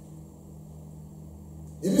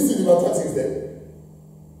 Did you see the mathematics there?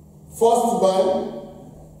 First man,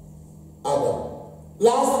 Adam.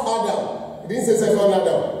 Last Adam. He didn't say second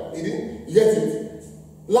Adam. He didn't. You get it?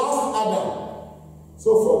 Last Adam. So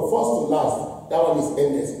from first to last, that one is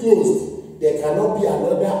endless, closed. There cannot be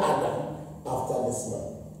another Adam after this man.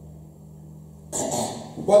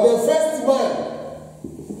 But the first man,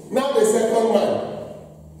 now the second man.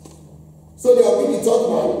 So there will be the third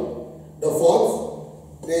man, the fourth,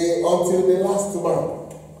 until the last man.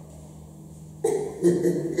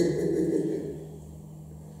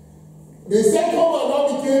 The second man now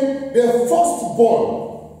became the firstborn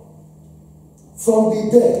from the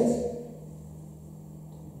dead.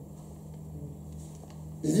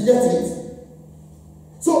 Did you get it?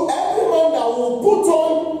 So every man that will put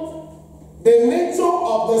on the nature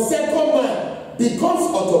of the second man becomes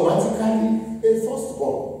automatically a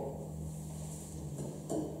firstborn.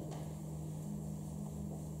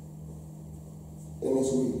 In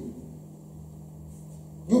his way.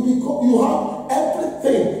 You have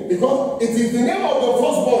everything because it is the name of the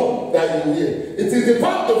firstborn that you hear. It is the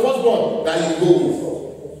part of the firstborn that you go with.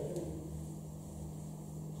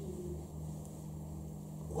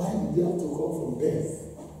 Why did you have to come from death?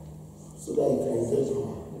 So that you can enjoy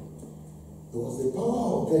power. It was the power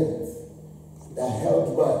of death that held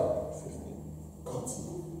man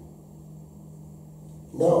captive.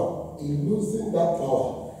 Now, he losing that power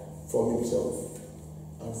from himself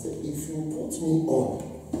and said, if you put me on,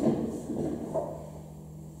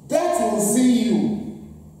 death will see you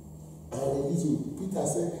and release you. Peter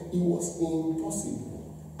said it was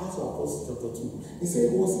impossible. Acts of Apostles chapter 2. He said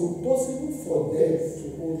it was impossible for death to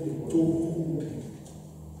hold him.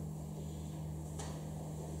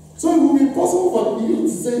 So it will be possible for you to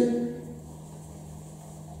say,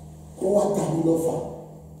 what have you offered?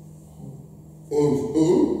 In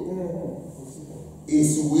him, his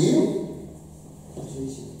will,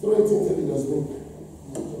 throw it into the dustbin.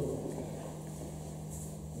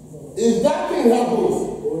 If that thing happens,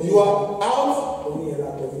 you are out.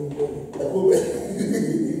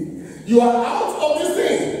 You are out of this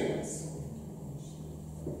thing.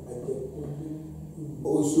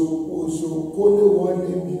 Osho, kole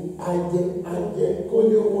wale mi, aje,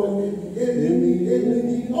 kole wale mi,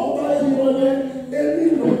 emi, oba iwale, emi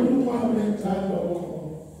loluwa meta lo.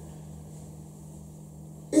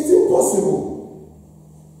 It's impossible.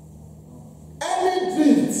 Any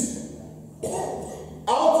drift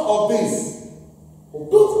out of this,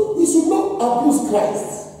 we should not abuse Christ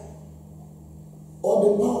or the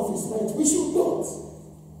power of his might. We should not.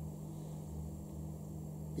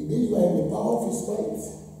 The day you are in the power of his might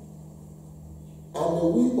and the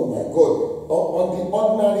will of my God on the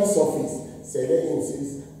ordinary surface, say him says,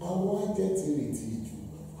 I want to get it.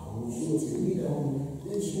 I will show it.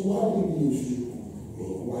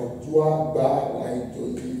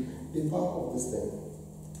 The power of this thing.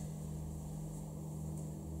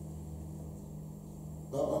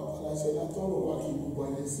 Bàbá Palasẹ látọ̀rọ̀ wa kì í gbogbo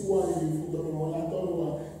àyè sí wà rí fún tọ́mọ látọ̀rọ̀ wa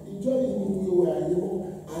ìjọ yìí ní wíwọ ayé mọ́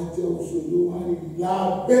ajẹ́ òṣèlú wa rí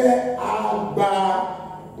lábẹ́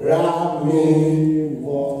agbára mi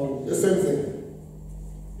wọ́n. The same thing.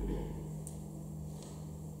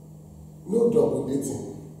 No double dating.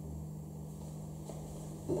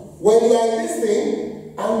 When you are in this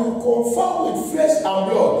thing and you confirm with flesh and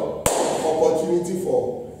blood, opportunity for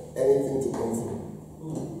anything to come through.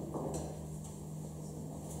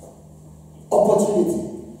 Opportunity.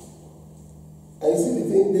 And you see the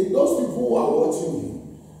thing, those people who are watching you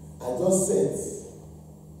are just set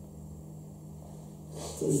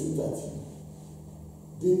to shoot at you.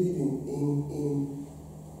 David in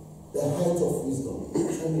the height of wisdom,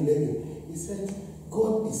 Psalm 11, he said,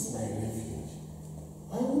 God is my refuge.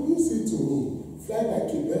 Why would you say to me, fly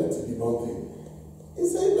like a bird to the mountain? He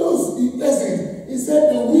said, listen, he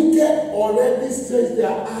said, the wicked already stretch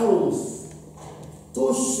their arrows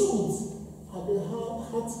to shoot at the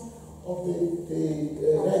heart of the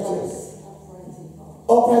righteous.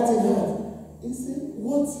 Upright in heart. He said,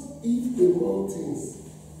 what if the mountains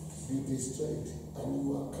be destroyed and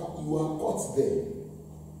you are caught there?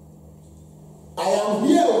 I am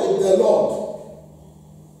here with the Lord.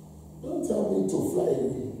 Don't tell me to fly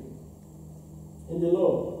away. In the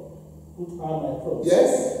Lord, put out my trust. Yes?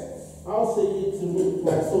 I'll say it to me,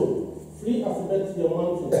 my soul. Flee as a bird to your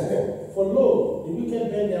mountain. For lo, the wicked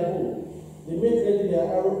bend their bow. They make ready their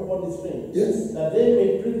arrow upon the string. Yes. That they may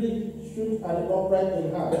privily shoot at the upright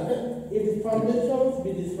in heart. If the foundations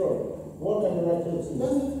be destroyed, what can the righteous do?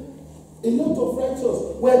 A lot of righteous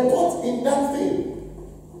were caught in that thing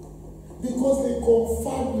because they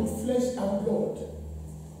conferred with flesh and blood.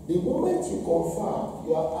 The moment you confer,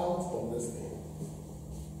 you are out of this thing.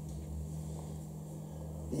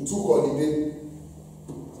 You took holiday.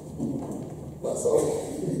 That's all.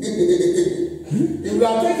 If you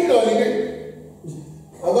are taking holiday,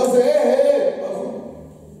 I'm going to say, hey,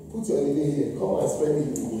 put your holiday here. Come and spend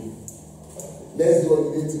it with me. Let's do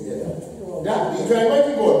holiday together. That, you can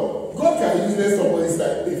imagine God. God can use somebody's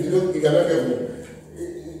life if you are not careful.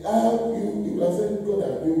 You have said, God,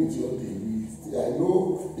 I've been with you all day. I know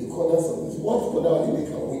the corners of this. What other holiday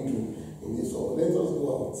can we do in this world? Let us go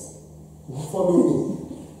out. Follow me.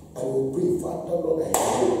 I will pray, Father, Lord, I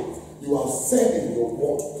know you have said in your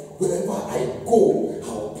word, wherever I go, I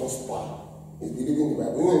will prosper. It's believing in the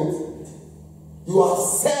Bible, isn't it? You have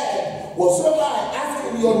said, whatsoever I ask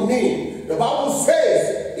in your name, the Bible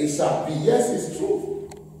says, it shall be. Yes, it's true.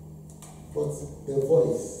 But the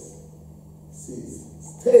voice says,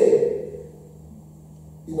 stay.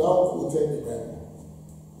 You now quoted the Bible.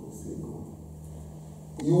 You say, go.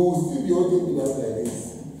 You will still be holding the Bible like this.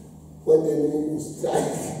 When the enemy will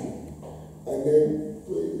strike. And then,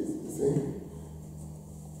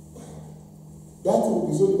 that will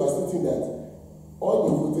be so devastating that all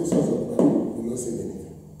the quotations of the Bible will not say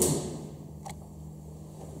anything.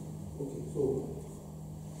 Okay, so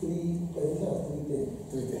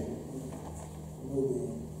 3:10. No way.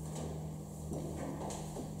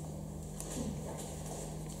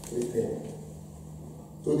 3:10.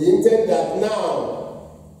 To the intent that now,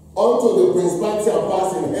 unto the principality and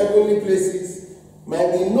powers in heavenly places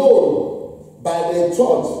might be known by the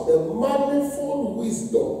church the manifold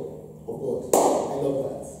wisdom of God. I love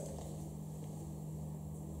that.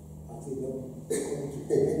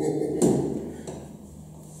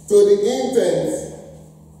 To the intent.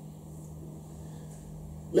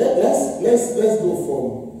 Let's go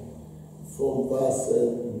from verse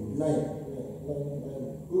 9. 9.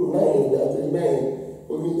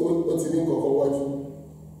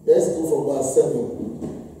 Let's go from verse 7.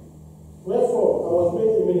 Wherefore I was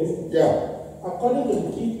made a minister. Yeah. According to the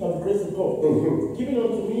gift of the grace of God, given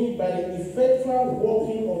unto me by the effectual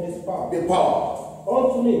working of his power. The power.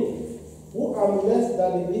 Unto me, who am less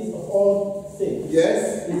than the least of all saints.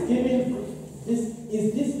 Yes.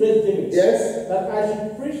 Is this great given. Yes. That I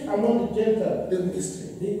should preach among the Gentiles the mystery,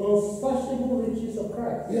 the unsearchable riches of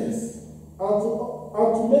Christ. Yes. And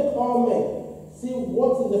to make all men see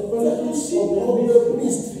what is the fellowship of the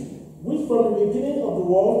mystery, which from the beginning of the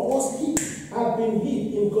world was hid, had been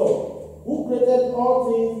hid in God, who created all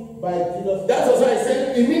things by Jesus. That's what I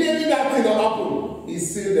said. Immediately that thing happened, he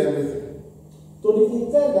sealed everything. To the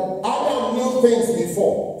intent that Adam knew things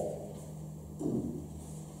before.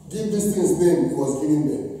 Give these things name he was giving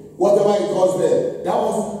them. Whatever he calls them, that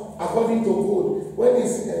was according to code. When he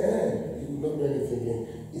said, he will not do anything again,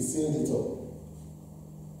 he sealed it up.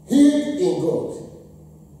 Hid in God.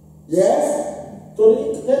 Yes? To the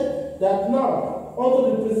extent that now, unto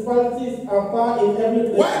the principalities and power in every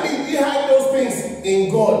place. Why did he hide those things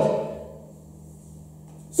in God?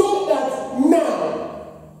 So that now,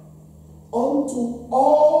 unto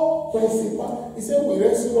all principalities, he said, we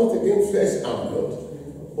wrestle not against flesh and blood,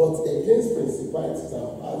 but against principalities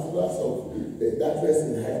and powers of the darkness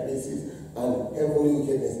in high places and heavenly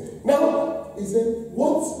wickedness. Now, he said,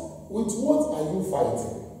 with what are you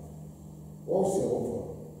fighting? What's your offer?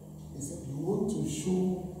 He said, you want to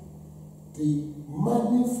show the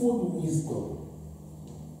manifold wisdom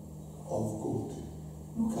of God.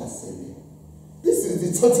 Look at Sele. This is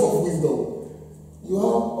the church of wisdom. You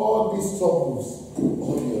have all these troubles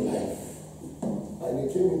all your life. And he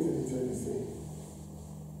came into the church and said,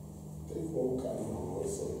 take one candle and one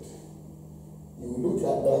sword. You look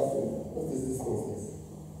at that thing. What is this nonsense?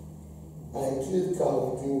 I killed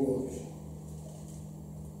cow, it didn't work.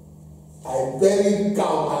 I buried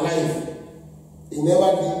cow alive. He never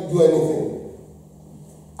did do anything.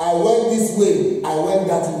 I went this way, I went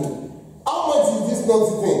that way. How much is this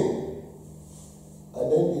naughty thing? And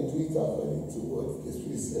then they do it according to what the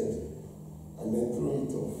Spirit said, and then throw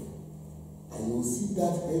it off. And you will see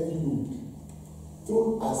that heavy load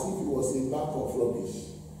thrown as if it was a bag of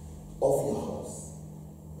rubbish off your house.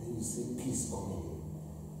 And you see peace coming in.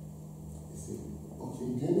 You say, okay,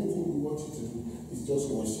 the only thing we want you to do is just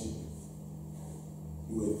worship.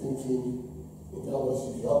 You were thinking, in that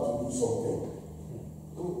worship, you have to do something.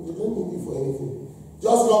 You don't need it for anything.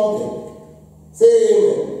 Just come there. Say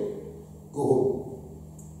amen. Go home.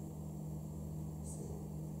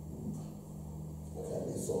 Look at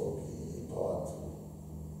this song, the power to.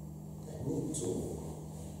 I need to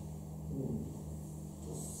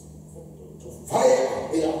fire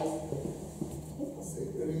here. Say,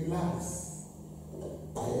 relax.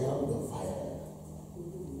 I am the fire.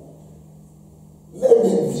 Let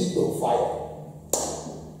me be your fire.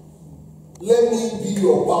 Let me be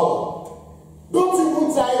your power. Don't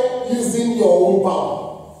even try using your own power.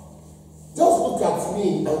 Just look at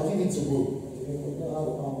me and give it to me.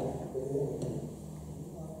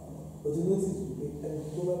 But you notice,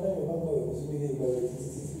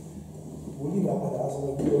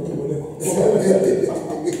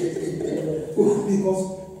 because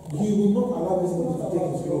he will not allow this to take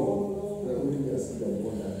his role.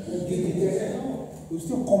 He will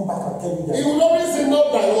still come back and tell you that. He will always say, not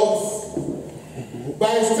by works.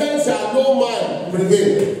 By strength shall no man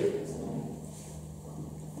prevail.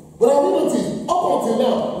 But have you noticed, up until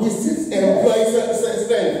now, we still employ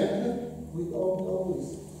strength. We always.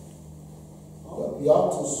 But you have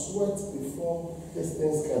to sweat before these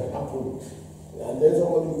things can happen. And then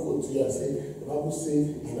somebody will go to you and say, the Bible says,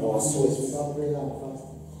 in our sweat.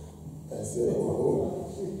 I said, oh,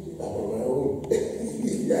 I'm on my own. I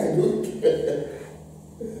don't care.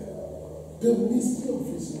 The mystery of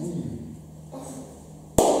his will.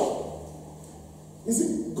 You see,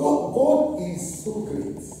 God is so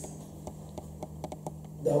great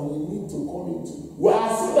that we need to come into. Well,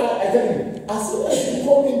 as soon as you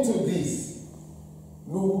come into this,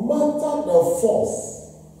 no matter the force,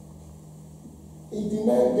 he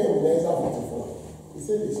denied them in Isaiah 54. He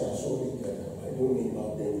said, they shall surely gather. I don't know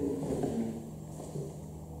about them.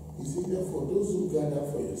 He said, therefore, those who gather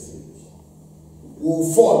for your sake will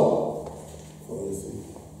fall for your sake.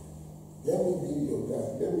 Let me be your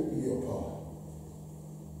God. Let me be your power.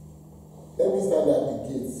 Let me stand at the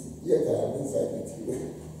gates, yet I am inside with you.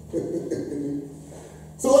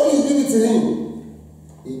 So when you give it to him,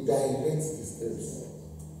 he directs the steps.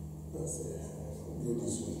 That's it. Go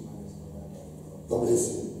this way. God bless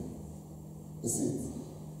you. You see?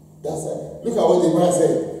 That's it. Look at what the man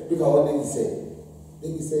said. Look at what David said.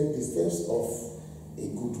 David said, the steps of a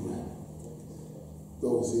good man.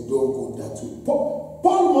 God will say, don't go that way.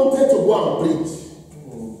 Paul wanted to go and preach.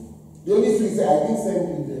 The only thing he said, I didn't send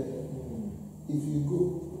you there. If you go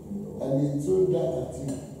and they throw that at you,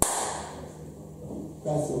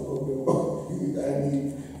 that's your problem. And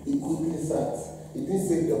he quickly sat. He didn't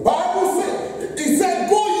say, the Bible said, he said,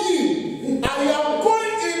 go ye. I am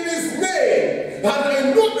going in his name. And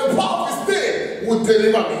I know the power of his name will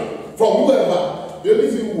deliver me from whoever. The only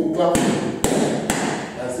thing will clap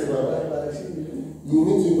and say, Baba, you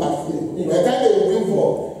need to back here. By the time they will bring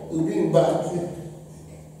forth, he will bring back.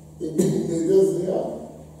 They just say,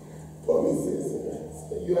 promises.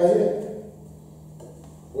 You are here.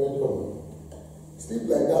 Welcome. Sleep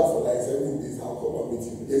like that for like 7 days. I'll come and meet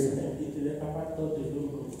you. Yes, sir.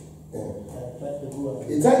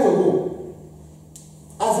 He tried to go.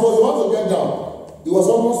 As he was about to get down, he was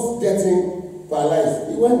almost getting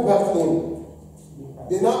paralyzed. He went back in.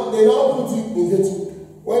 They now put it in the tube.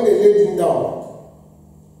 When they laid him down,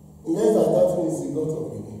 in less than 30 minutes, he got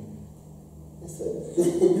up again. He said,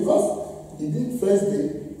 because he did first day,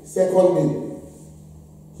 second day.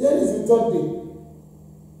 Here is the third day.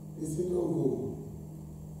 He said, don't go.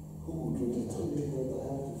 Who will do the third day?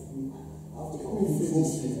 I have to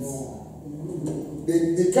finish it.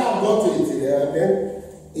 The car got to it there, and then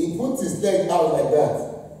he put his leg out like that.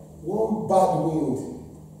 One bad wind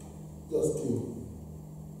just came.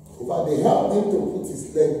 In fact, they helped him to put his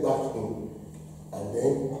leg back in. and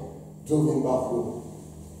then drove him back home.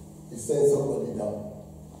 He sent somebody down.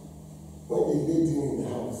 When they laid him in the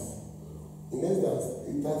house, in less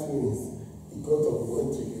than 30 minutes, he got up and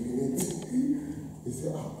went to urinate. He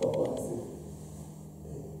said, Papa, I said,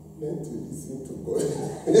 learn to listen to God.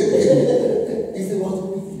 He said, what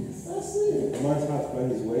will you? That's it. A man's heart plan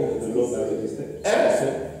his way, but the Lord directs his steps.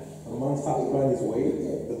 A man's heart plan his way,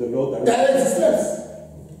 but the Lord directs his steps.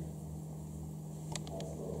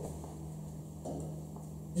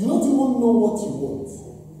 You don't even know what you want.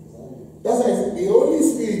 That's why the Holy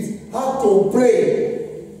Spirit had to pray,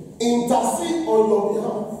 intercede on your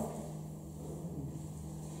behalf.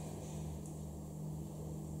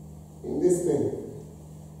 In this thing,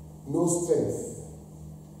 no strength,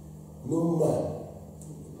 no man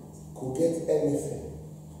could get anything.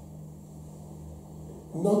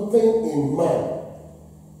 Nothing in man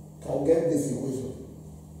can get this equation.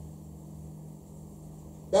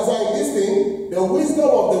 That's why in this thing, the wisdom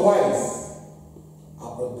of the wise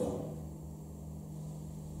are brought down.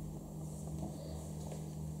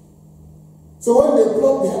 So when they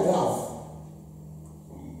plot their graph,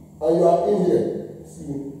 and you are in here, see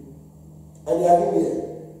me, and you are in here,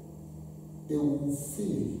 they will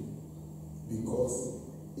fail because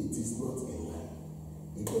it is not in line.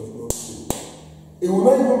 It does not fail. It will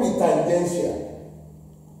not even be tangential.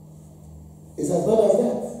 It's as bad as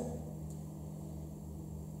that.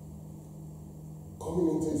 Coming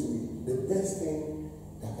into this week, the best thing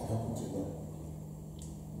that can happen to you.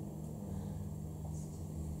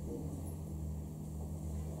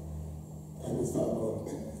 And it's not God.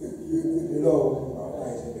 You know,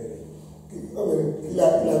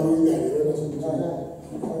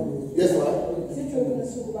 yes, ma'am. Is it you're going to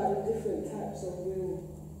talk about the different types of will?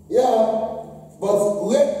 Yeah, but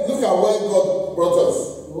look at where God brought us.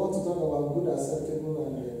 We want to talk about good, acceptable,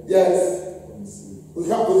 and Yes. We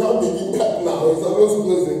can't begin that now. It's almost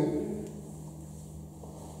closing.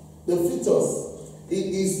 The features. It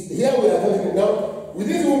is here we are talking now. We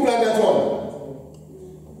didn't even plan that one.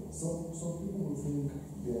 Some people will think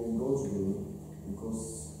they are in God's will because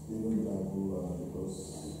they know the Bible and because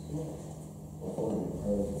of all the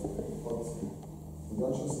parents. But in the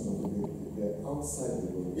actual sense of the day, they're outside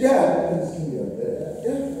the will. Yeah. They are there.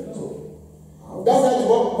 Yeah. So, That's why the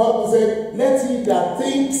Bible said, let he that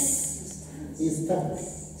thinks is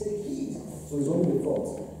thanks. Take heed. so it's only the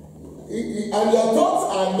thought. And your thoughts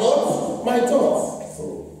are not my thoughts. So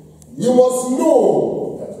You must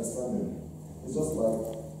know. the understanding. It's just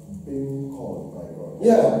like being called by God.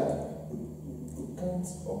 Yeah. You can't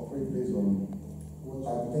operate based on what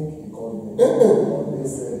I think he called me. What they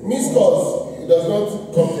said. Missed calls. It does not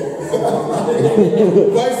come from.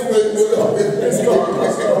 Vice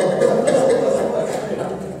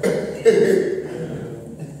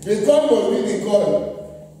The call must be the call.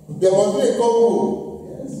 There must be a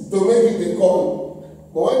combo to make it a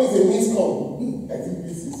call. But when it's a missed call, I think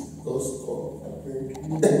this is God's call. I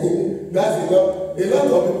think that's enough. A lot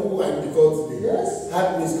of people who are in the call today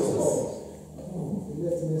had missed calls.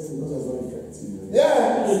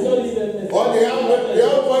 Yeah. Or they have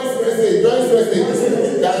voice message, That's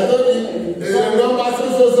not the number so.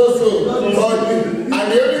 And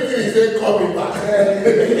the only thing is they call me back.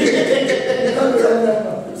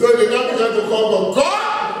 So they now begin to call me,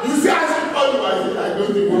 God, you say I should call you. I said, I don't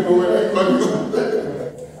even know when I call you.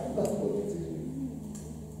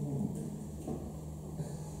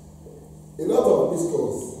 A lot of these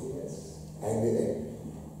calls are in the air,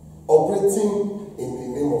 operating in the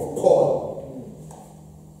name of call.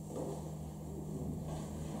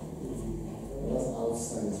 That's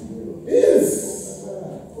outside his will. Yes.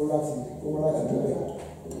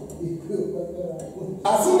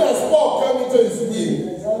 As soon as Paul came into his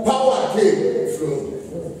will, power came from.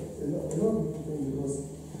 Because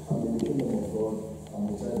I'm in the kingdom of God, I'm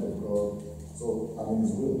a child of God, so I'm in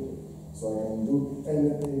his will. So I can do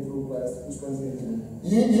anything through Christ who strengthens me.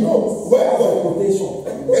 You know, where Quotation.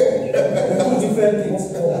 Two different things.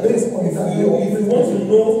 If you want to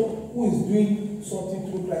know who is doing something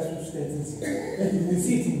through Christ who strengthens him, you will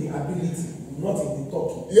see it in the ability, not in the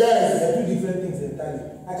talking. Yes. There are two different things entirely.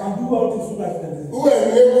 I can do all things through Christ who strengthens me. Who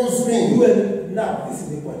enables me? Now, this is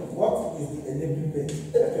the point. What is the enabling bit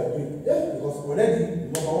that you are doing? Because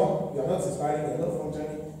already, number one, you are not inspiring, you are not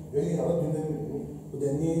functioning, you are not doing anything. But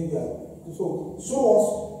then you are. So show us.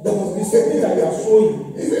 There must be something that you are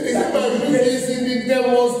showing. It's in the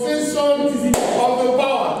demonstration of the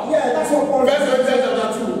power. Yeah, that's what Paul First Corinthians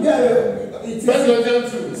chapter 2. Yeah, First Corinthians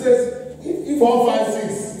 2. It says, if 4, 5,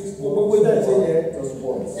 6. Just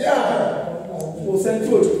points. Yeah. We'll send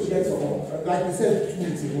you a check for like we said, two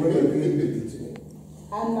meetings when we're doing it.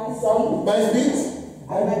 And my son, My speech.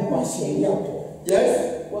 and my passion.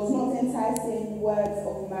 Yes. Was not enticing words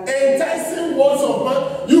of man. Enticing words of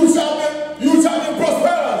man. You shall be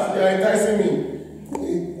prosperous. You are enticing me.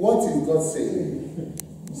 What is God saying?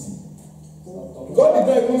 God did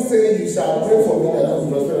not even say you shall pray for me that I will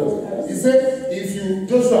be prosperous. He said, if you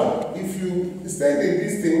stay in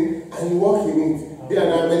this thing and you walk in it, and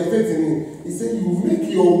I meditate in it, he said you make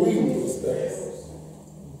your way prosperous.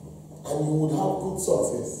 And you would have good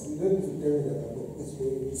success.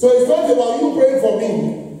 So it's not about you praying for me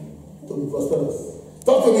to be prosperous.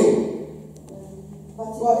 Talk to me.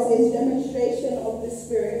 But is demonstration of the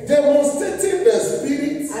Spirit. Demonstrating the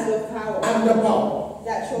Spirit and of power. And the power.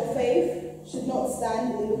 That your faith should not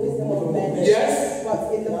stand in the wisdom of men. Yes.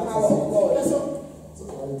 But in the power of God. Yes, sir.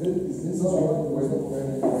 Is this why the wisdom of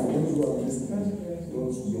men those who are listening don't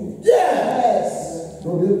know? Yes.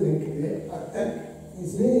 Don't they think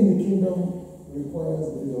staying in the kingdom requires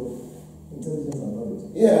a bit of intelligence and knowledge?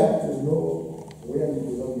 Yeah. To know where you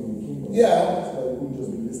belong in the kingdom. Yeah. So that you won't just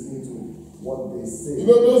be listening to what they say. You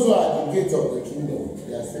know, those who are at the gate of the kingdom,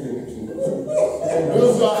 they are still in the kingdom. And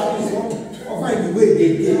those who are find the way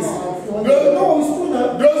they get. Those who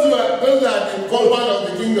are at the compound of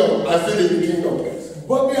the kingdom are still in the kingdom.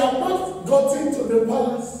 But they have not gotten to the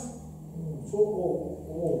palace.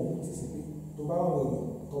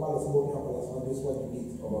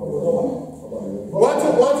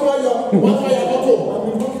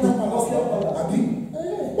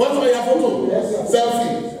 What were your photo?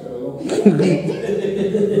 Selfie.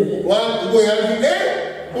 One go here,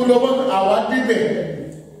 Uloman Awadibe.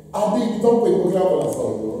 Abi don't pay program for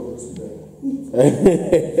us. I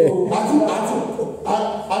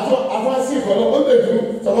see for what they do.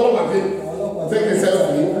 Someone like take a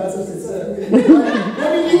selfie. When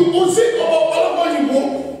you see all of you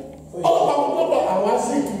I want to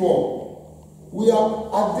say to you. We are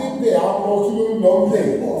at the I'm working long day.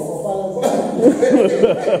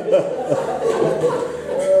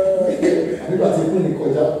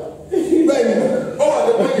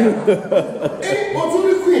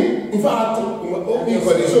 Queen. In fact,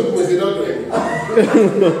 for the show, because they don't do it.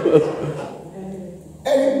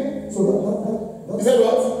 You said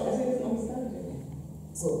what?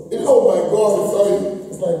 So, oh my God, sorry.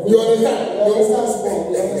 It's like, you understand? You understand?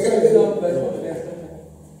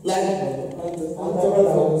 Like,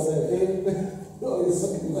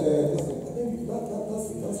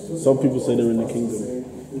 some people say they're in the kingdom.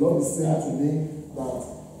 The Lord is saying to me that,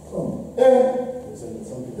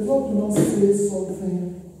 the Lord do not say something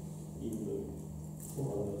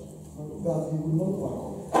that He will not back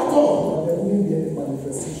up. At all. There wouldn't be any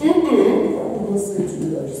manifestation. I will say to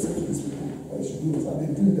you, I should say to these people, I should do this, and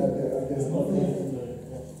they do that there, and there's nothing.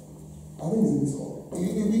 I think it's a miscall.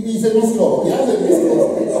 He's a miscall. He has a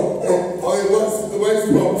miscall. Or it was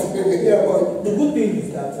stopped. Yeah, but the good thing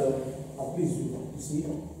is that at least you see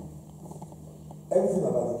everything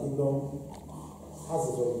about the kingdom has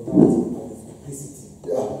its originality and its simplicity.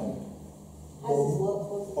 Yeah.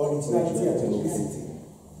 Originality and simplicity.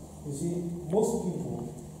 You see, most people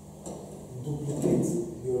duplicate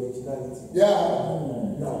the originality. Yeah.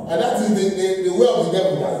 Now, and that is the way of the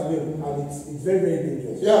devil. That's the way, and it's very, very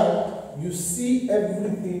dangerous. Yeah. You see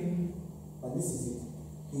everything, and this is it.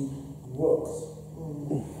 It works.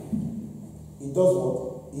 It does what?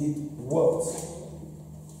 It works.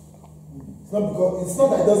 It's not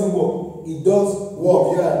that it doesn't work. It does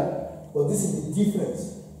work. Yeah. But this is the difference.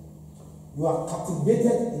 You are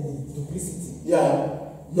captivated in the duplicity. Yeah.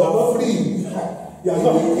 You are not free. You are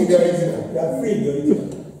not in the original. You are free in the original.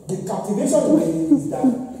 The captivation is that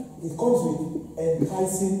it comes with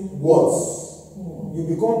enticing words. You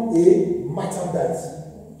become a merchandise.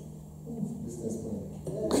 Businessman.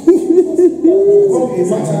 You become a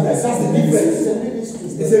merchandise. That's the difference.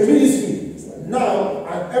 It's a ministry. Now,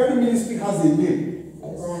 and every ministry has a name.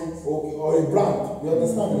 Or a brand. You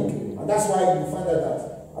understand me? And that's why you find out that.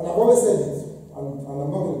 And I've always said it, and I'm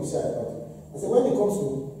not going to be shy about it. I said, when it comes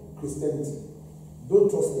to Christianity, don't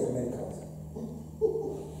trust the Americans.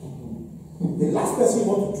 The last person you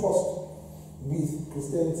want to trust with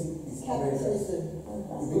Christianity is America.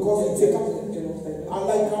 Because it's a and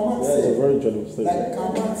like Kamat said, it's a very general statement. Like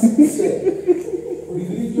Kamat said,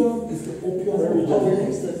 religion is the opium of the world.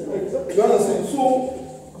 You understand? So,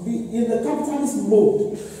 in the capitalist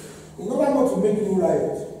mode, in order not to make you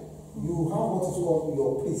riot, you have what is called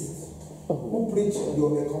your priests who preach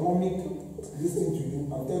your economic listening to you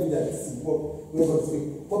and tell you that this is what we're going to say.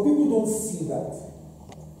 But people don't see that.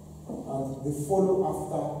 And they follow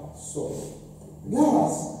after Saul.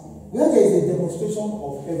 Whereas, where there is a demonstration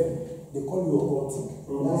of heaven, they call you occultic.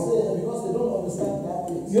 That's it, because they don't understand that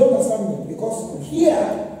place. You understand me? Because here,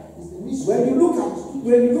 It's the when you look at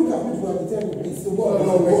which one they tell you, it's the one.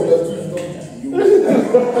 No,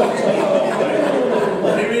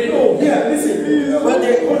 yeah, listen. When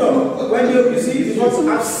they hold on, when you see, because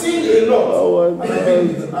I've seen a lot.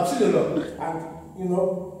 I've seen a lot, and you know,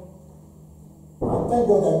 and thank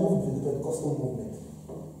God I moved with the Pentecostal movement,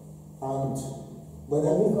 and when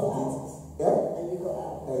I moved with it, yeah.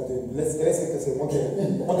 Let's say if I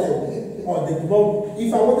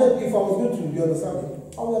was going to be understanding,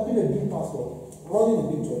 I would have been a big pastor, running a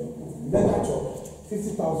big church, mega church,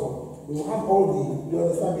 50,000. We will have all the, you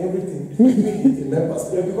understand everything. Yeah, because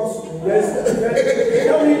there's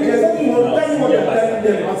nothing more than what they're telling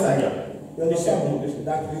them outside. You understand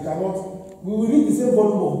that we cannot. We will read the same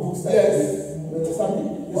volume of books. That you understand me?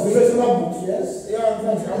 It's relational books. Yes. Yeah, we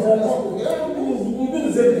do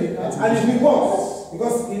the same thing, and it will work.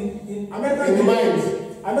 Because in American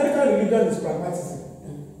religion is pragmatism.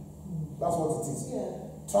 That's what it is. Yeah.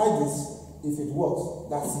 Try this. If it works,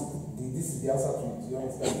 that's it. This is the answer to it. You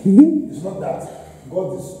understand? It's not that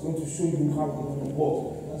God is going to show you how it will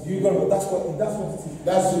work. That's what it is.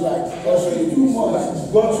 That's like God show you too much.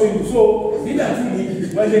 God show you. So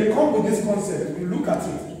when they come with this concept, you look at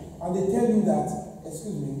it and they tell you that,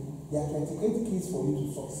 excuse me, there are 28 keys for you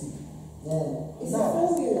to succeed. It's a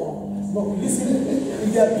formula. No, listen. If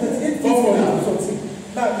there are 28 keys for you to succeed.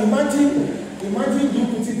 Now imagine you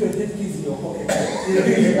putting 28 keys in your pocket. And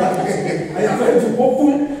you're trying to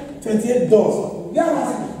open 28 doors.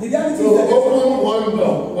 Yeah, the reality is that open one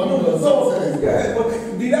door. But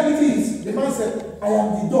the reality is, the man said, I am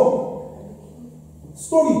the door.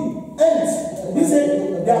 Story ends. He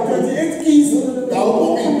said, there are 28 keys that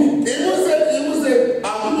will open. He will say,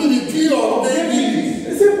 I'm giving the key of David.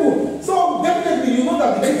 It's simple. So definitely you know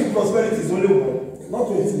that the key to prosperity is only one, not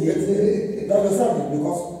 28. You understand me?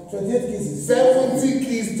 Because 28 keys is 70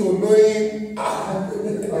 keys to knowing.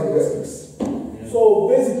 So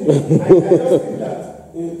basically, I just think that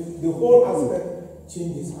the whole aspect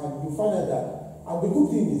changes, and you find out that, and the good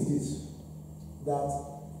thing is this, that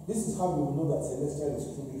this is how you know that Celestial is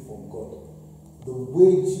truly from God. The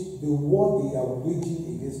war they are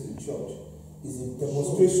waging against the church is a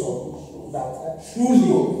demonstration that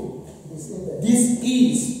truly this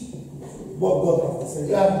is what God has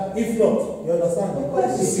decided. Yeah. If not, you understand? It will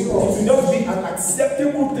just be an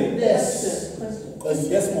acceptable thing. Yes.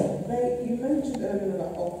 Yes, ma'am. You mentioned earlier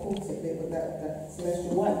that occultic bit with that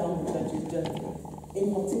celestial white number churches generally, in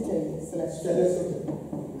particular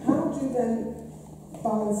celestial. How do you then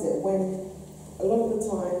balance it when a lot of the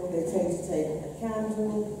time they tend to take a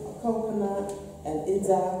candle, a coconut, an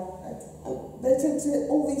ida, they tend to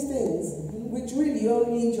all these things which really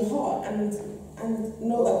only need your heart and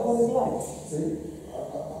know that God is light.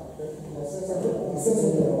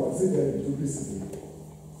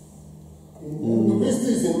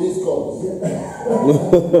 Duplicity is a miscall.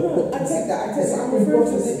 I take that. I'm referring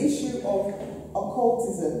to the issue of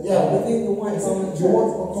occultism within the white garment church.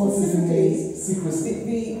 Specifically, secrecy.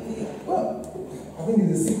 I think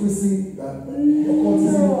it's the secrecy that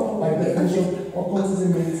occultism, like the definition, occultism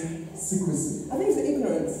means secrecy. I think it's the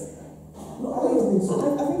ignorance. No, I don't think so.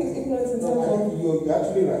 I think it's ignorance in terms of. You're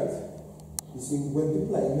actually right. You see, when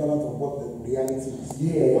people are ignorant of what the reality is,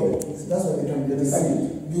 that's what they can be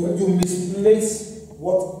deceived. You misplace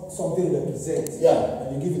what something represents, and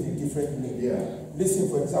you give it a different name. Listen,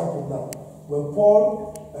 for example, now when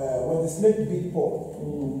the snake bit Paul,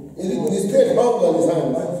 the snake hung on his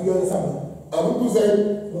hand. You understand me? And people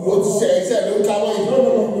said, "What to say?" He said, "Don't cover it."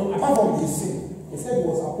 No. Apart from his sin, he said it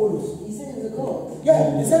was Apollos. He said it was a god.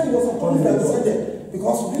 Yeah, he said it was Apollos that descended,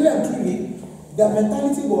 because really and truly, their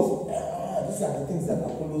mentality was. These are the things that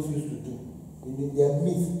Apollos used to do in their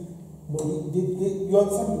myth. But you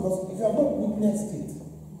understand, because if you have not witnessed it,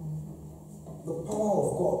 the power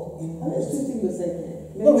of God in there's two things you're saying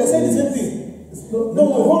here. No, they're saying the same thing. No,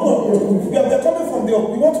 hold on. They're coming from there.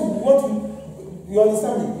 We want to, you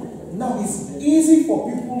understand me? Now it's easy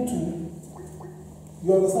for people to,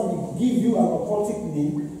 you understand me, give you an occultic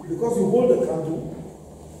name because you hold a candle,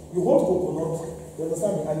 you hold coconut, you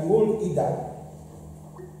understand me, and you hold Ida.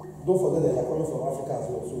 Don't forget that you're coming from Africa as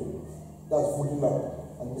well, so that's Voodoo Land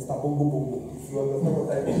and Mr. Bongo Bongo, if you understand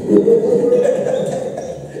what I mean.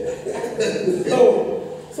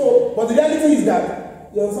 But the reality is that,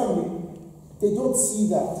 you understand me, they don't see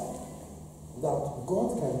that God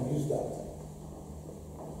can use that.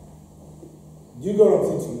 Do you go up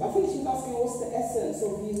to you? I think she's asking what's the essence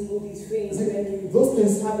of using all these things when you those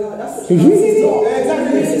things have your, that's what she's asking.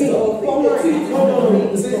 Exactly. No.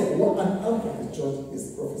 An arm of the church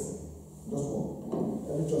is prophecy. Just one.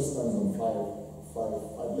 Every church stands on five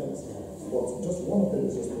legs. But just one of them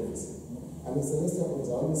is just prophecy. And the celestial prophecy,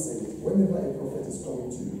 I always say it. whenever a prophet is coming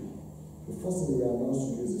to you, the first thing we announce to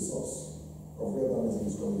you is the source of where that message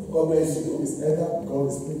is coming from. God bless you. It's either God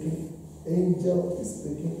is speaking, angel is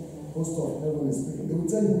speaking, host of heaven is speaking. They will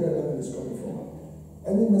tell you where that is coming from.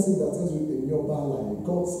 Any message that tells you in your line,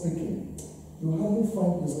 God speaking, you hardly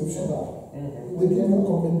find the scripture there. They give you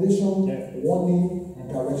commendation, warning,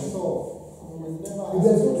 direction. If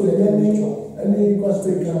there's not to any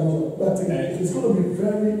question, it's going to be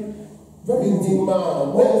very in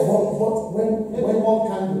demand. But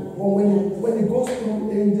when it goes through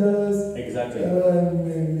angels, exactly.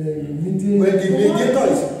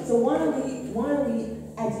 Mediators. So why are we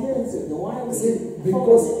adhering to it? Why are we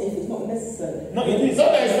because if it's not necessary? No, it is.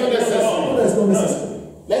 Not that it's not necessary. No, that's not necessary.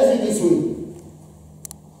 Let's do it this way.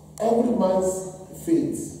 Every man's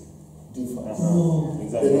faith differs.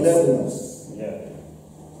 Exactly. The levels. Yeah.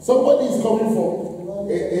 Somebody is coming from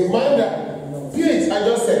a man that PH I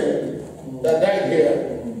just said that died here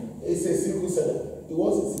is a sickle cell. He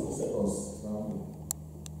was a sickle cell.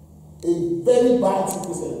 A very bad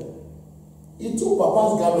sickle cell. He took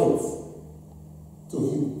Papa's garment to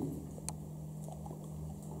him.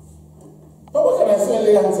 Papa can as well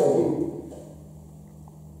lay hands on him.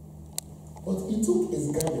 But he took his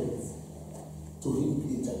garment to him,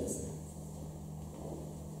 PH.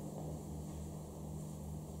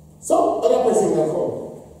 Some other person can come,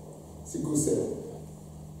 sickle cell.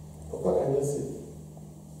 Papa can just say,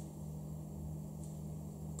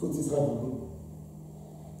 put his hand on him.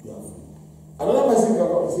 You are free. Another person can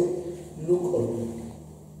come and say, look on me.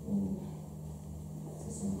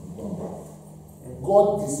 God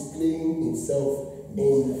displaying himself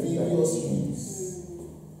in various ways.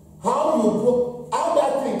 How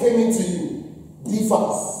that thing came into you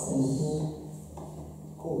differs.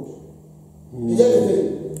 Code. You get the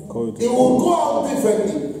thing? Code. It will go out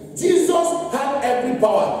differently. Jesus had every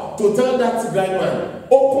power to tell that blind man,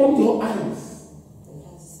 open your eyes.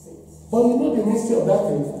 But you know the mystery of that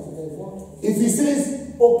thing? If he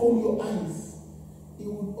says, open your eyes, he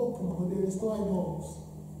will open, but there is no eyeballs.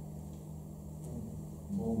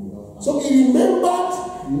 So he remembered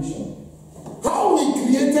creation. how we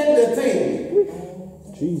created the thing.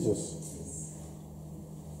 Jesus.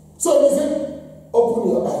 So he said, open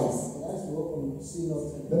your eyes. Let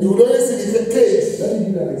You will only see the cage. me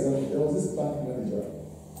give you an example. There was this bank manager.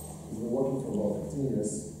 He's been working for about 15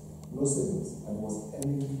 years, no savings, and was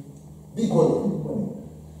earning Big money. big money.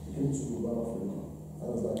 He came to Ghana for a call. And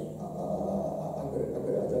I was like,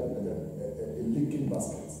 a leaking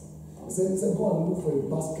basket. He said, go and look for a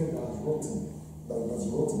basket that has rotten.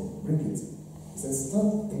 Bring it. He said,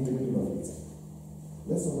 stand in the middle of it.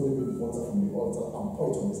 Let somebody bring water from the altar and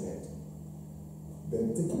pour it on his head.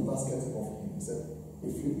 Then take a basket off him. He said,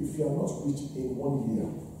 if you are not rich in 1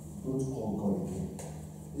 year, don't call God again.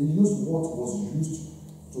 He used what was used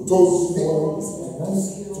to destroy his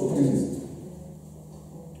finance to heal it.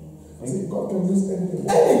 See, God can use anything.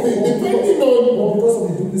 Anything, depending on. But because of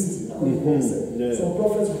the duplicity, Yeah. some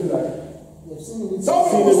prophets will be like, Some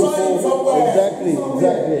people saw it somewhere. Exactly.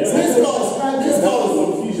 This cause.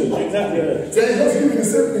 Confusion. Exactly. just give me the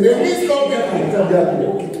same thing. They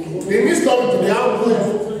miscoming to the output.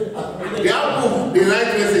 The output, they like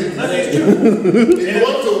message. That is true.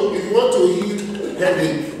 If you want to heal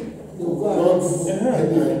headache, not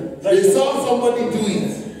headline. They saw somebody do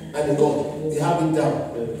it and they have it down.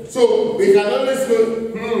 So we can always go,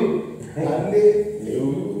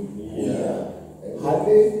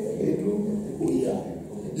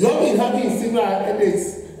 You have been having similar headaches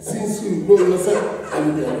since you know yourself.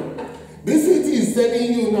 This city is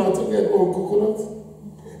telling you now to get on coconut.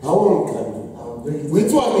 How one can do?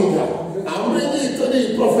 Which one is that? I'm bringing it to the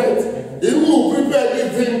prophet. He will prepare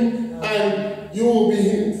everything and you will be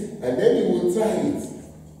healed. And then you will try it.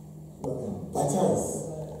 By chance.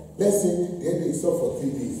 Let's say then they saw for 3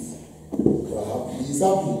 days. You are happy. He's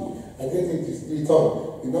happy. And then it is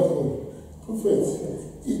returned. You know, prophet,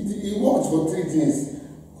 he worked for 3 days.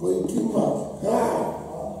 But he came back.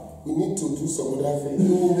 We need to do some other thing. It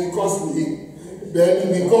will be costly. Then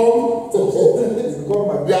it become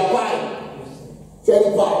their pie.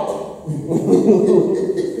 Cherry pie.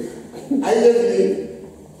 Are you listening?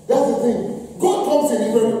 That's the thing. God comes in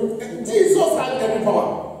different. Jesus had every power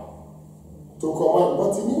to command,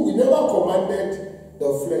 but he knew we never commanded the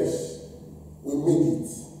flesh. We made it.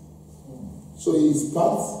 So he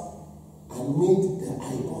spat and made the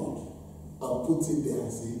eyeball and put it there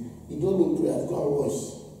and say, you don't need prayers, go and wash.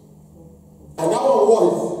 And that one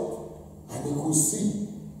was, and he could see.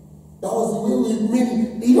 That was the way we made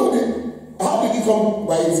it. You know, how did he come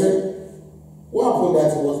by himself? What happened that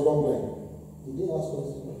he was not blind? he didn't ask us.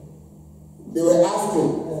 They were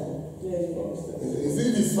asking, is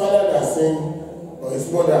it his father that sin or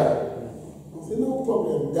his mother. He said, no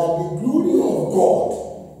problem. That the glory of God.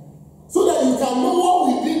 So that you can know what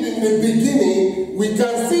we did in the beginning, we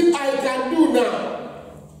can see I can do now.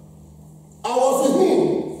 I was in him.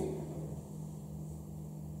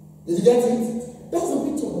 Did you get it? That's a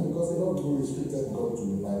picture because they don't do restricted God to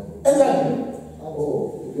the Bible. Exactly.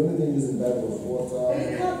 Oh, the only thing used in the Bible was water.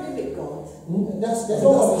 You can't limit God. That's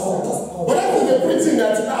But that is the preaching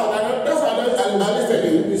that's out. And that's what I listen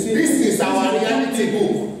to. This is our reality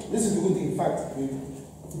book. This is the good thing. In fact,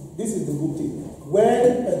 this is the good thing.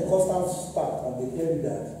 When Pentecostals start and they tell you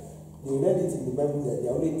that they read it in the Bible that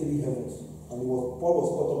there are only 3 heavens, and Paul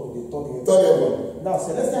was caught up with the third heaven. Now,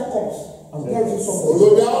 Celestial comes and tells you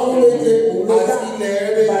something.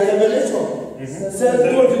 By revelation.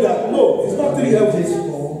 Said told you that no, it's not 3 heavens.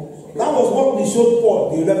 That was what they showed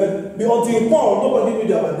Paul, the 11. Until Paul, nobody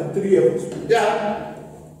knew about the 3 heavens. Yeah.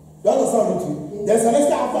 You understand what you? There's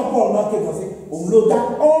Celestial after Paul now came and say, oh,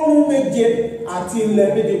 that all make it until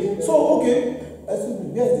 11. So, okay. Excuse me,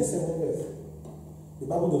 there's the 7 verse. The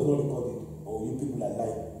Bible does not record it. Oh, you people are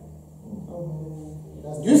lying.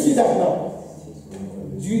 Do you see that now?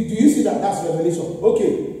 Do you see that? That's revelation.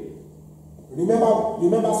 Okay.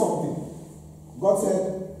 Remember something. God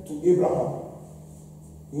said to Abraham,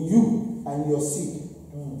 in you and your seed,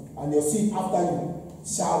 and your seed after you,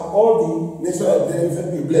 shall all the nations of the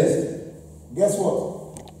earth be blessed. Guess what?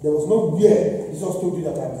 There was no where Jesus told you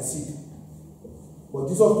that I'm the seed. But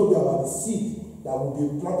Jesus told you about the seed that will be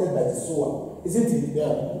planted by the sower. Isn't it?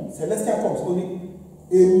 Yeah. Celestial comes only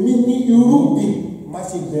a mini Urubi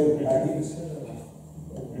massive berry. I am the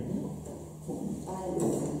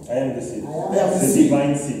seed. I am the seed.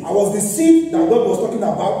 Divine seed. I was the seed that God was talking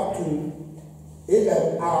about to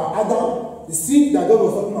Adam, the seed that God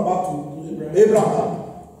was talking about to Abraham.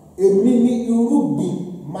 A mini Urubi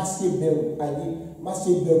massive berry.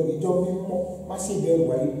 Massive berry. Massive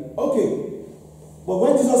berry. Okay. But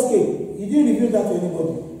when Jesus came, he didn't reveal that to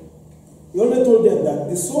anybody. He only told them that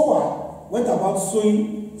the sower went about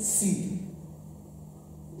sowing seed.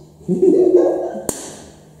 So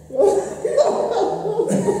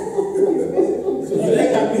you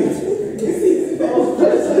like that page?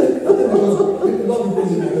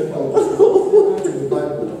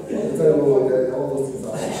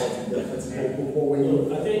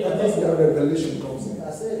 That's where revelation comes in.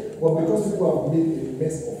 But because people have made a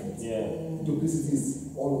mess of it, duplicity is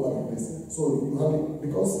all over the place. So you have it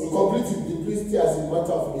because you complete duplicity as a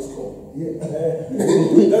matter of miscom. Yeah.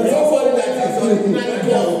 Somebody that is originally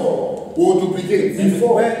will duplicate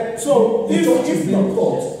before. So the church is being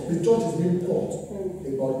taught. The church is being taught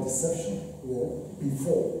about deception.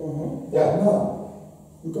 Before. Yeah. Now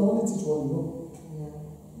you can only teach what you know.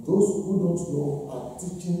 Those who don't know are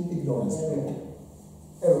teaching ignorance.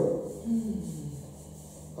 Error.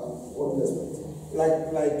 And what do you expect? Like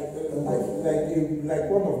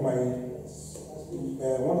one of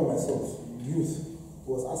my sons, youth,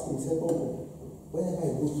 was asking, he said, oh, whenever I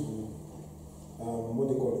go to what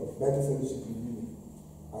they call it, Bible fellowship in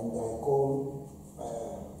and I call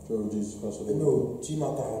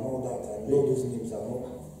Chimata and all that, and all those names and all,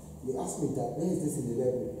 they asked me that, where is this in the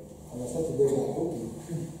Bible? And I said to them, okay,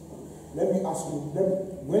 let me ask you,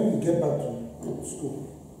 when you get back to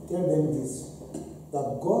school, tell them this,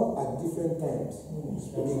 that God at different times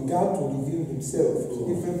began to reveal himself to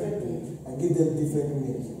different people and give them different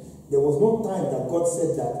names. There was no time that God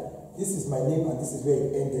said that this is my name and this is where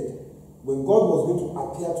it ended. When God was going to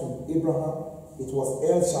appear to Abraham, it was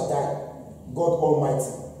El Shaddai, God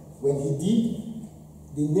Almighty. When he did,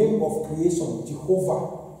 the name of creation,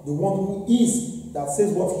 Jehovah, the one who is, that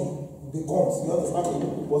says what he becomes, you understand me,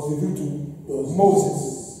 was revealed to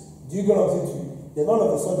Moses. Do you get what I'm saying? Then all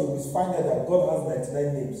of a sudden we find out that God has 99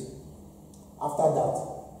 names. After that,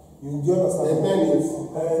 you do understand? The names?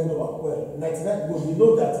 Well, 99. Well, we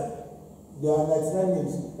know that there are 99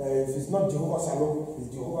 names. If it's not Jehovah Shalom,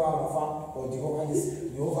 it's Jehovah Rapha, or Jehovah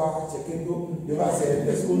this, Jehovah Chekendo, Jehovah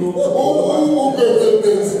Pescono.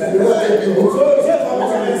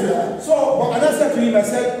 So, but I said to him, I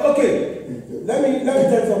said, okay, let me tell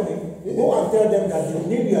you something. Go and tell them that the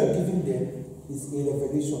name you are giving them is a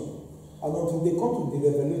revelation. And until they come to the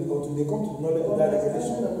revelation, until they come to the knowledge of that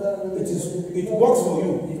revelation, it works for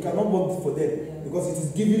you. It cannot work for them because it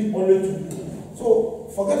is given only to you. So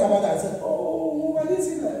forget about that. I said, oh, I didn't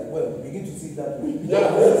see that. Well, begin to see that.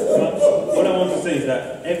 What I want to say is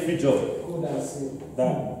that every job that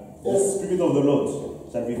the Spirit of the Lord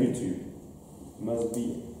shall reveal to you must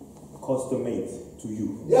be custom made to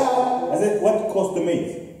you. Yeah. I said, what custom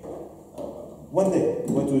made? One day,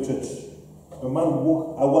 I went to a church. A man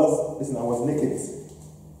woke, I was naked.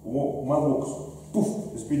 Man woke.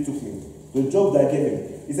 poof, the Spirit took me. The job that I gave him,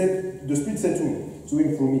 he said, the Spirit said to him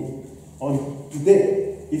through me, on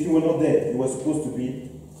today, if you were not there, you were supposed to be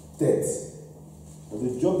dead. But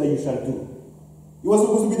the job that you shall do, he was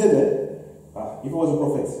supposed to be dead there. If he was a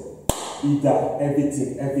prophet, he died,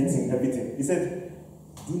 everything. He said,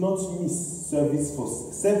 do not miss service for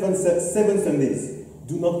seven Sundays.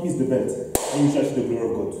 Do not miss the belt, and you shall see the glory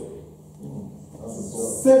of God.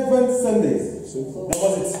 7 Sundays. That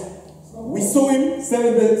was it. We saw him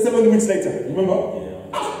 7 weeks later. Remember?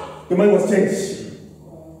 The man was changed.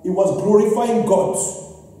 He was glorifying God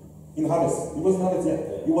in harvest. He was in harvest,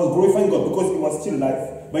 yeah. He was glorifying God because he was still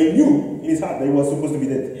alive. But he knew in his heart that he was supposed to be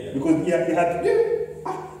dead. Yeah. Because he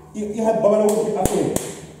had Babalawo after him.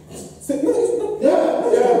 Said, no, it's not.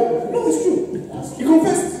 No, it's true. He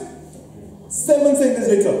confessed. 7 Sundays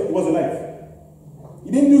later, he was alive.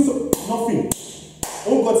 He didn't do nothing.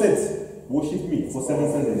 All God said, worship me for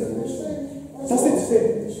 7 Sundays. That's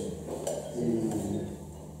it.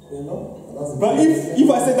 You know? But if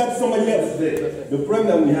I said that to somebody else, the problem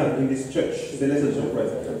that we have in this church, Celestial Church of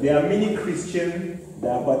Christ, there are many Christians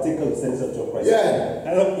that are partakers of Celestial Church of Christ. Yeah.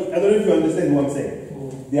 I don't know if you understand what I'm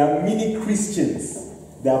saying. There are many Christians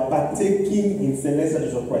that are partaking in Celestial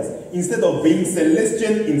Church of Christ. Instead of being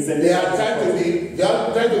celestial in Celestial, they are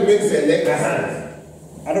trying to make celestial.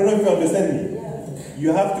 I don't know if you understand me.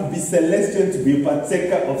 You have to be celestial to be a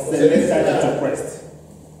partaker of Celestial Church of Christ.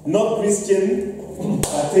 Not Christian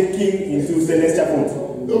partaking into celestial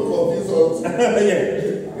food. Don't confuse us. Yeah.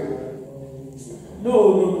 No.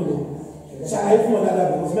 So I even wonder that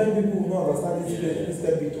because many people will not understand this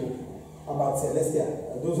step bit about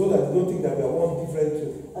celestial. Those who that don't think that we are one different.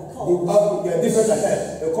 They are different at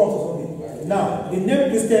times. A cult or something. Now, the name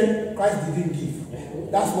Christian, Christ didn't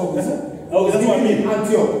give. That's what we say. Oh, that's what I mean.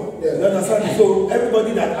 Antioch. Yeah. You understand? So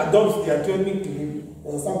everybody that adopts the Antiochic to him,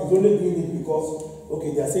 understand, is only doing it because,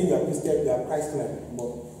 okay, they are saying you are Christian, you are Christ-like,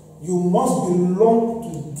 but you must belong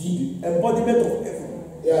to the embodiment of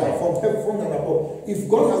heaven. Yeah. From heaven and above. If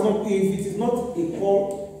God has not, if it is not a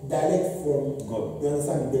call direct from God, you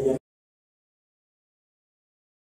understand?